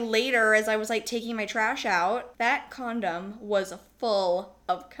then like later, as I was like taking my trash out, that condom was full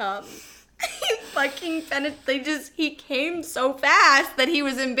of cum. He fucking he came so fast that he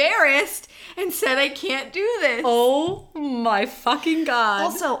was embarrassed and said, I can't do this. Oh my fucking god.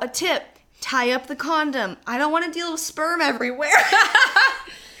 Also, a tip, tie up the condom. I don't want to deal with sperm everywhere.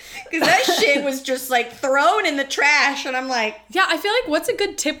 Because that shit was just like thrown in the trash, and I'm like, Yeah, I feel like what's a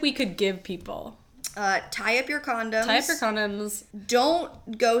good tip we could give people? tie up your condoms. Tie up your condoms.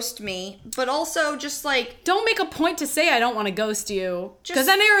 Don't ghost me, but also just like, Don't make a point to say I don't want to ghost you, because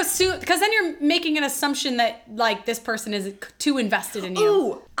Just- then you're making an assumption that like this person is too invested in you.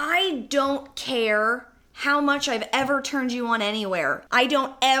 ooh, I don't care how much I've ever turned you on anywhere. I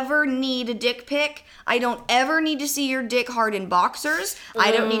don't ever need a dick pic. I don't ever need to see your dick hard in boxers.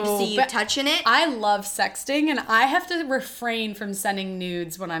 I don't need to see you but touching it. I love sexting, and I have to refrain from sending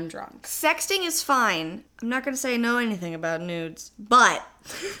nudes when I'm drunk. Sexting is fine. I'm not going to say I know anything about nudes, but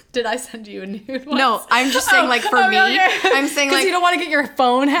Did I send you a nude once? no, I'm just saying like for me. I'm saying because like, you don't want to get your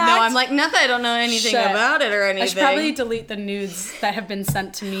phone hacked. no, I'm like, not that I don't know anything Shit. about it or anything. I should probably delete the nudes that have been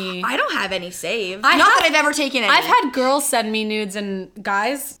sent to me. I don't have any saved. I Not have- that I've ever taken any. I've had girls send me nudes, and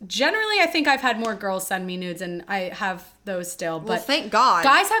guys, generally I think I've had more girls send me nudes, and I have those still. But well, thank God.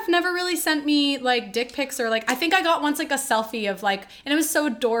 guys have never really sent me like dick pics, or like I think I got once like a selfie of like, and it was so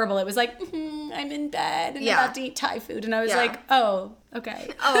adorable. It was like, I'm in bed and Yeah. about to eat Thai food, and I was Yeah. like, oh, okay.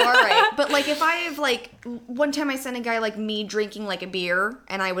 Oh, all right. But like, if I have like, one time I sent a guy like me drinking like a beer,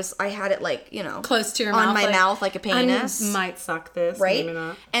 and I had it like, you know, Close to your on mouth, my like, mouth like a penis, I might suck this, right? maybe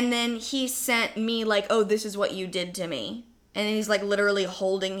not. And then he sent me like, oh, this is what you did to me. and he's like literally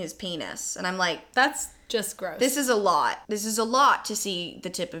holding his penis, and I'm like, That's just gross. this is a lot. This is a lot to see the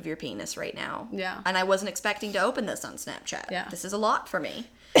tip of your penis right now. Yeah. And I wasn't expecting to open this on Snapchat. Yeah. This is a lot for me.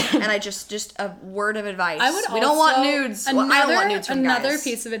 And I just a word of advice. I we don't want nudes. I don't want nudes from another guys.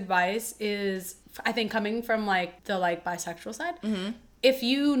 piece of advice is, I think, coming from like the like bisexual side. Mm-hmm. If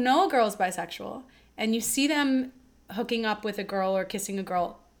you know a girl's bisexual and you see them hooking up with a girl or kissing a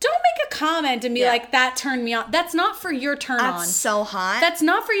girl, don't make a comment and be like, that turned me on. That's not for your turn on. That's so hot. That's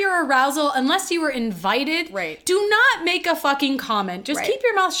not for your arousal unless you were invited. Right. Do not make a fucking comment. Just Right. keep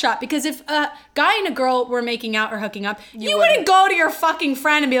your mouth shut, because if a guy and a girl were making out or hooking up, you wouldn't. wouldn't go to your fucking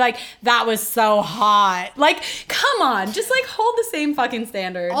friend and be like, that was so hot. Like, come on. Just like hold the same fucking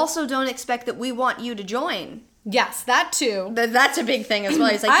standard. Also, don't expect that we want you to join. Yes, that too. That's a big thing as well.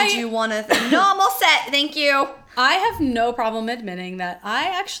 He's like, did you want to? No, I'm all set. Thank you. I have no problem admitting that I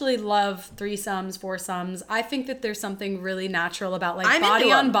actually love threesomes, foursomes. I think that there's something really natural about like I'm body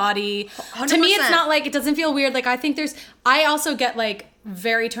into on 'em. body. 100%. To me, it's not like, it doesn't feel weird. Like, I think I also get like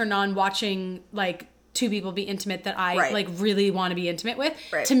very turned on watching like two people be intimate that I Right. like really want to be intimate with.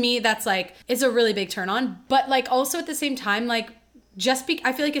 Right. To me, that's like, it's a really big turn on. But like also at the same time, like,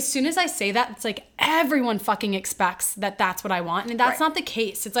 I feel like as soon as I say that, it's like everyone fucking expects that that's what I want. And that's Right. not the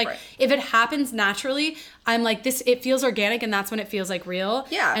case. It's like, Right. if it happens naturally, I'm like, it feels organic, and that's when it feels like real.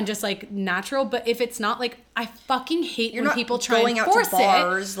 Yeah. And just like natural. But if it's not, like, I fucking hate You're when not people try going and out force to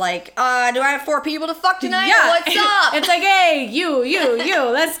bars like, do I have 4 people to fuck it. tonight? Yeah. What's up? It's like, hey, you,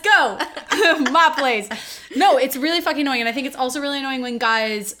 let's go. My place. No, it's really fucking annoying. And I think it's also really annoying when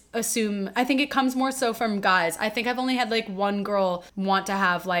guys assume, I think it comes more so from guys. I think I've only had like one girl want to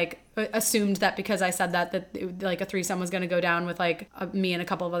have like, assumed that because I said that like a threesome was going to go down with like me and a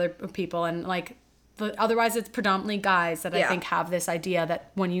couple of other people, and like otherwise it's predominantly guys that I think have this idea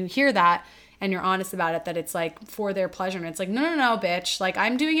that when you hear that and you're honest about it, that it's like for their pleasure. And it's like, no, bitch. Like,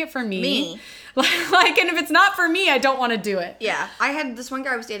 I'm doing it for me. Like, and if it's not for me, I don't want to do it. Yeah, I had this one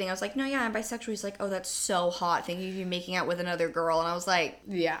guy I was dating. I was like, no, yeah, I'm bisexual. He's like, oh, that's so hot. Thinking of you making out with another girl. And I was like,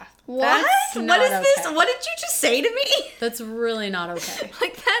 Yeah. what? That's What not is this? okay. What did you just say to me? That's really not okay.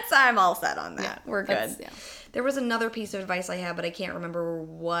 Like, I'm all set on that. Yeah, We're good. that's- yeah. There was another piece of advice I had, but I can't remember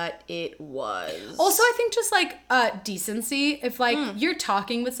what it was. Also, I think just like decency. If like you're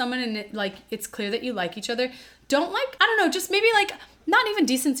talking with someone and it's clear that you like each other, don't like, I don't know, just maybe like not even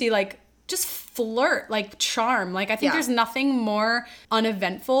decency, like just flirt, like charm. Like I think there's nothing more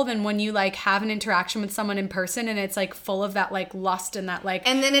uneventful than when you like have an interaction with someone in person and it's like full of that like lust and that like,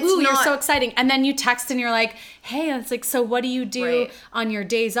 and then it's ooh, not, you're so exciting. And then you text and you're like, hey, and it's like, so what do you do on your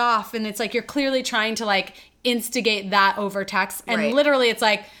days off? And it's like you're clearly trying to like instigate that over text, and literally it's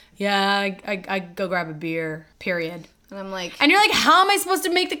like, yeah, I go grab a beer, period. And I'm like, And you're like, how am I supposed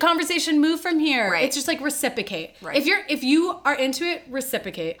to make the conversation move from here? Right. It's just like reciprocate. Right. If you are into it,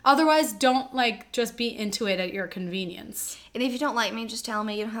 reciprocate. Otherwise, don't like just be into it at your convenience. and if you don't like me, just tell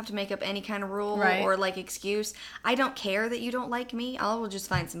me. You don't have to make up any kind of rule Right. or like excuse. I don't care that you don't like me. I will just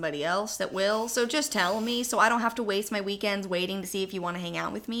find somebody else that will. So just tell me, so I don't have to waste my weekends waiting to see if you want to hang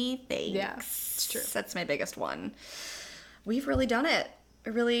out with me. Thanks. Yeah, it's true. That's my biggest one. We've really done it.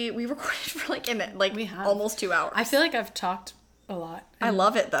 We recorded for like We have. almost 2 hours. I feel like I've talked a lot. I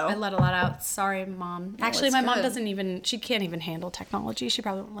love it though. I let a lot out. Sorry, Mom. Actually, it's my mom good. she can't even handle technology. She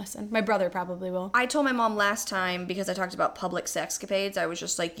probably won't listen. My brother probably will. I told my mom last time, because I talked about public sexcapades, I was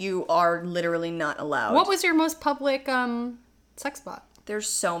just like, you are literally not allowed. What was your most public sex spot? There's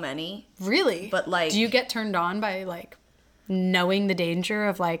so many. Really? But, like- do you get turned on by like knowing the danger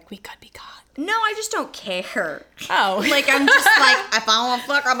of like we could be caught? No, I just don't care. Oh. Like, I'm just like, if I want to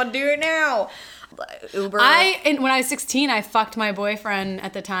fuck, I'm going to do it now. Uber. When I was 16, I fucked my boyfriend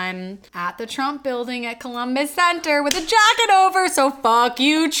at the time at the Trump building at Columbus Center with a jacket over, so fuck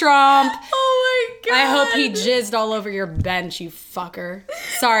you, Trump. Oh my God. I hope he jizzed all over your bench, you fucker.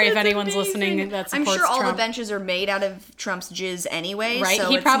 Sorry if anyone's listening that supports I'm sure all Trump. the benches are made out of Trump's jizz anyway. Right? So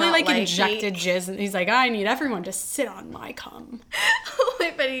He it's probably not like he- injected jizz and he's like, I need everyone to sit on my cum.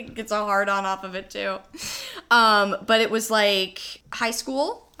 I bet he gets a hard on off of it too. But it was like high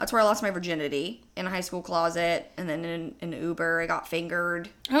school. That's where I lost my virginity, in a high school closet, and then in an Uber I got fingered.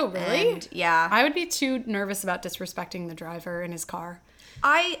 Oh, really? And yeah. I would be too nervous about disrespecting the driver in his car.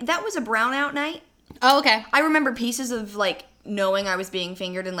 That was a brownout night. Oh, okay. I remember pieces of like knowing I was being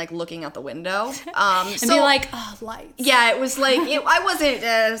fingered and like looking out the window. And be like, oh, lights. Yeah, it was like, I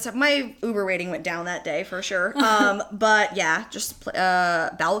wasn't, so my Uber rating went down that day for sure. But yeah, just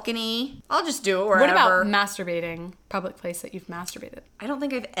balcony. I'll just do it wherever. What about masturbating? Public place that you've masturbated. I don't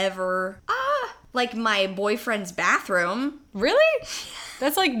think I've ever, like my boyfriend's bathroom. Really?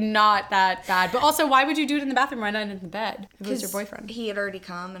 That's like not that bad. But also, why would you do it in the bathroom? Why not in the bed? If it was your boyfriend. He had already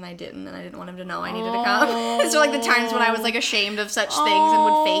come and I didn't want him to know I needed to come. So like the times when I was like ashamed of such things and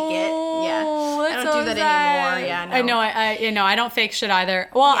would fake it. Yeah. I don't do that anymore. Yeah, no. I know, I don't fake shit either.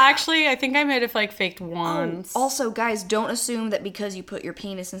 Well, actually, I think I might have like faked once. Also, guys, don't assume that because you put your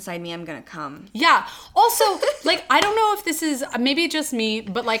penis inside me, I'm gonna come. Yeah. Also, like, I don't know if this is maybe just me,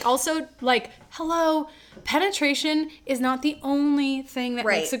 but like also like, hello, penetration is not the only thing that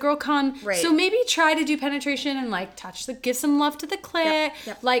makes a girl come. Right. So maybe try to do penetration and like give some love to the clit.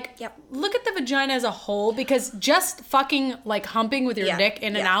 Yep. Look at the vagina as a whole, because just fucking like humping with your dick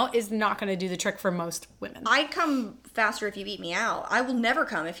in and out is not going to do the trick for most women. I come faster if you eat me out. I will never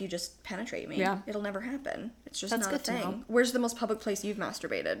come if you just penetrate me. Yeah. It'll never happen. It's just That's not a good to thing. know. Where's the most public place you've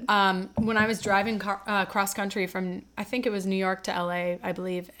masturbated? When I was driving cross country from, I think it was New York to LA, I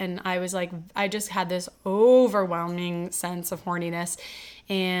believe, and I was like, I just had this overwhelming sense of horniness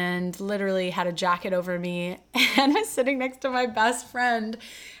and literally had a jacket over me and was sitting next to my best friend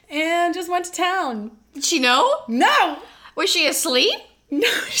and just went to town. Did she know? No! Was she asleep? No,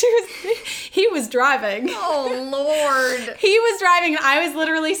 he was driving. Oh, Lord. He was driving and I was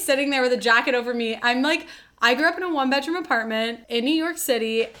literally sitting there with a jacket over me. I'm like, I grew up in a 1-bedroom apartment in New York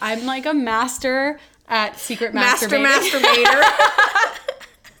City. I'm like a master at secret masturbator.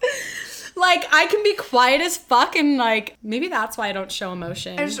 Like, I can be quiet as fuck and like, maybe that's why I don't show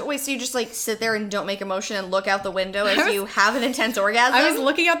emotion. Wait, so you just like sit there and don't make emotion and look out the window as you have an intense orgasm? I was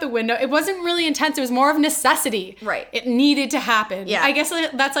looking out the window. It wasn't really intense. It was more of necessity. Right. It needed to happen. Yeah. I guess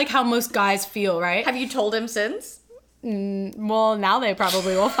that's like how most guys feel, right? Have you told him since? Well, now they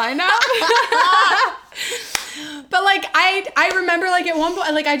probably will find out. But like, I remember like at one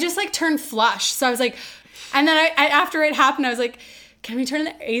point, like I just like turned flush. So I was like, and then I after it happened, I was like, can we turn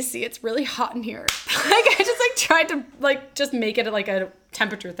the AC? It's really hot in here. Like I just like tried to like just make it like a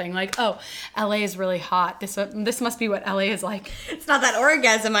temperature thing. Like, oh, LA is really hot. This must be what LA is like. It's not that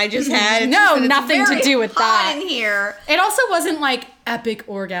orgasm I just had. It's No, just nothing to do with that. In here. It also wasn't like epic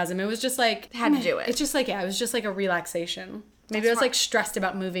orgasm. It was just like Had to do it. It's just like, yeah, it was just like a relaxation. Maybe I was like stressed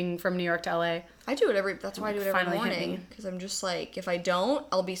about moving from New York to LA. I do it that's why I do it every Finally hit me. morning. Because I'm just like, if I don't,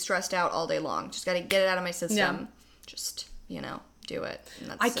 I'll be stressed out all day long. Just got to get it out of my system. Yeah. Just, do it.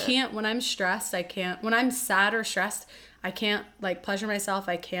 And that's I can't, when I'm stressed, when I'm sad or stressed, I can't like pleasure myself.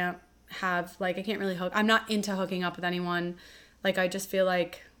 I can't really hook. I'm not into hooking up with anyone. Like, I just feel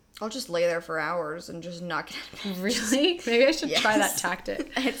like. I'll just lay there for hours and just not get out of bed. Really? Maybe I should try that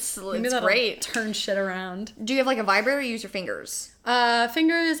tactic. It's Maybe great. Turn shit around. Do you have like a vibrator or use your fingers?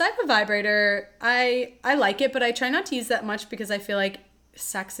 Fingers, I have a vibrator. I like it, but I try not to use that much because I feel like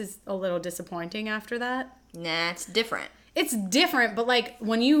sex is a little disappointing after that. Nah, it's different. It's different, but like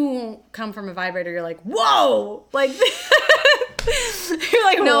when you come from a vibrator, you're like, whoa! Like, you're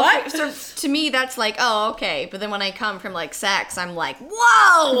like, no, what? So to me, that's like, oh, okay. But then when I come from like sex, I'm like,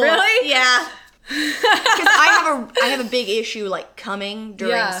 whoa! Really? Yeah. Because I have a big issue like coming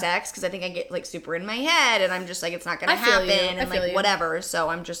during sex because I think I get like super in my head and I'm just like, it's not gonna happen and like whatever. So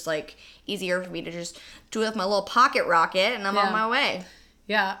I'm just like, easier for me to just do it with my little pocket rocket and I'm on my way.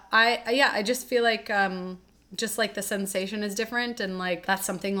 Yeah, I just feel like just like the sensation is different and like that's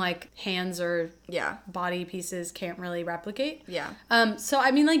something like hands or body pieces can't really replicate. Yeah. So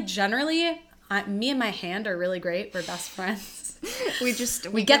I mean, like generally, me and my hand are really great. We're best friends.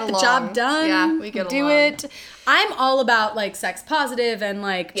 we get the job done. Yeah, we get do it. I'm all about like sex positive and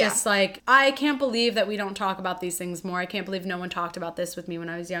like just like I can't believe that we don't talk about these things more. I can't believe no one talked about this with me when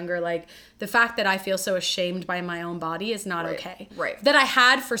I was younger. Like the fact that I feel so ashamed by my own body is not okay. Right. That I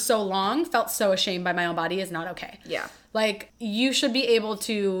had for so long felt so ashamed by my own body is not okay. Yeah. Like you should be able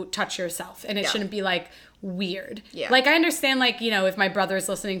to touch yourself and it shouldn't be like weird. Yeah. Like I understand like, if my brother is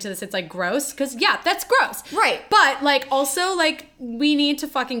listening to this, it's like gross because that's gross. Right. But like also like we need to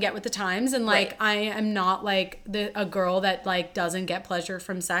fucking get with the times and like I am not like a girl that like doesn't get pleasure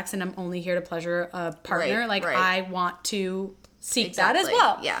from sex and I'm only here to pleasure a partner. I want to seek that as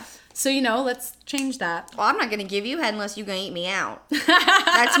well. Yeah. So, let's change that. Well, I'm not going to give you head unless you're going to eat me out.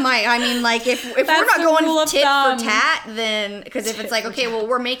 That's like, if we're not going tit for tat, then, because if it's like, okay, well,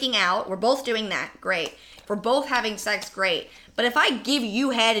 we're making out, we're both doing that, great. If we're both having sex, great. But if I give you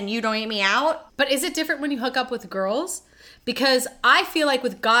head and you don't eat me out. But is it different when you hook up with girls? Because I feel like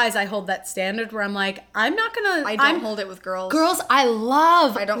with guys, I hold that standard where I'm like, I'm not gonna. I don't hold it with girls. Girls, I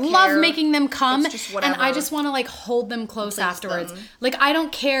love. I don't love care. making them come, it's just whatever. and I just want to like hold them close afterwards. Like I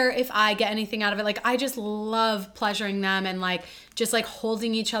don't care if I get anything out of it. Like I just love pleasuring them and like just like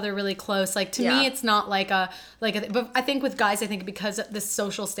holding each other really close. Like to me, it's not like but I think with guys, I think because the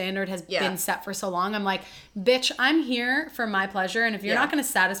social standard has been set for so long, I'm like, bitch, I'm here for my pleasure. And if you're not going to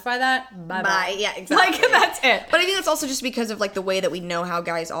satisfy that, bye. Yeah, exactly. Like that's it. But I think that's also just because of like the way that we know how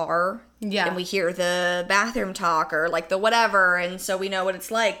guys are. Yeah. And we hear the bathroom talk or like the whatever, and so we know what it's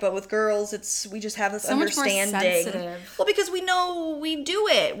like. But with girls, we just have this understanding. Much more sensitive. Well, because we know we do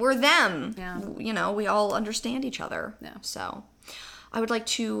it. We're them. Yeah. You know, we all understand each other. Yeah. So I would like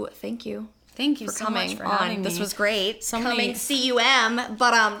to thank you. Thank you for so coming much for on. having me. This was great. So coming CUM,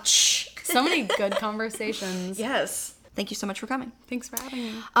 but so many good conversations. Yes. Thank you so much for coming. Thanks for having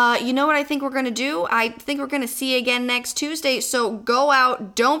me. You know what I think we're going to do? I think we're going to see you again next Tuesday. So go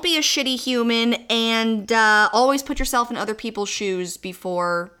out, don't be a shitty human, and always put yourself in other people's shoes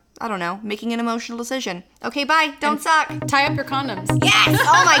before, I don't know, making an emotional decision. Okay, bye. Don't suck. Tie up your condoms. Yes!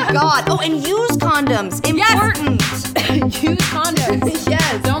 Oh my god. Oh, and use condoms. Important. Use condoms.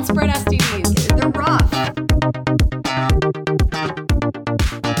 Yes. Don't spread STDs.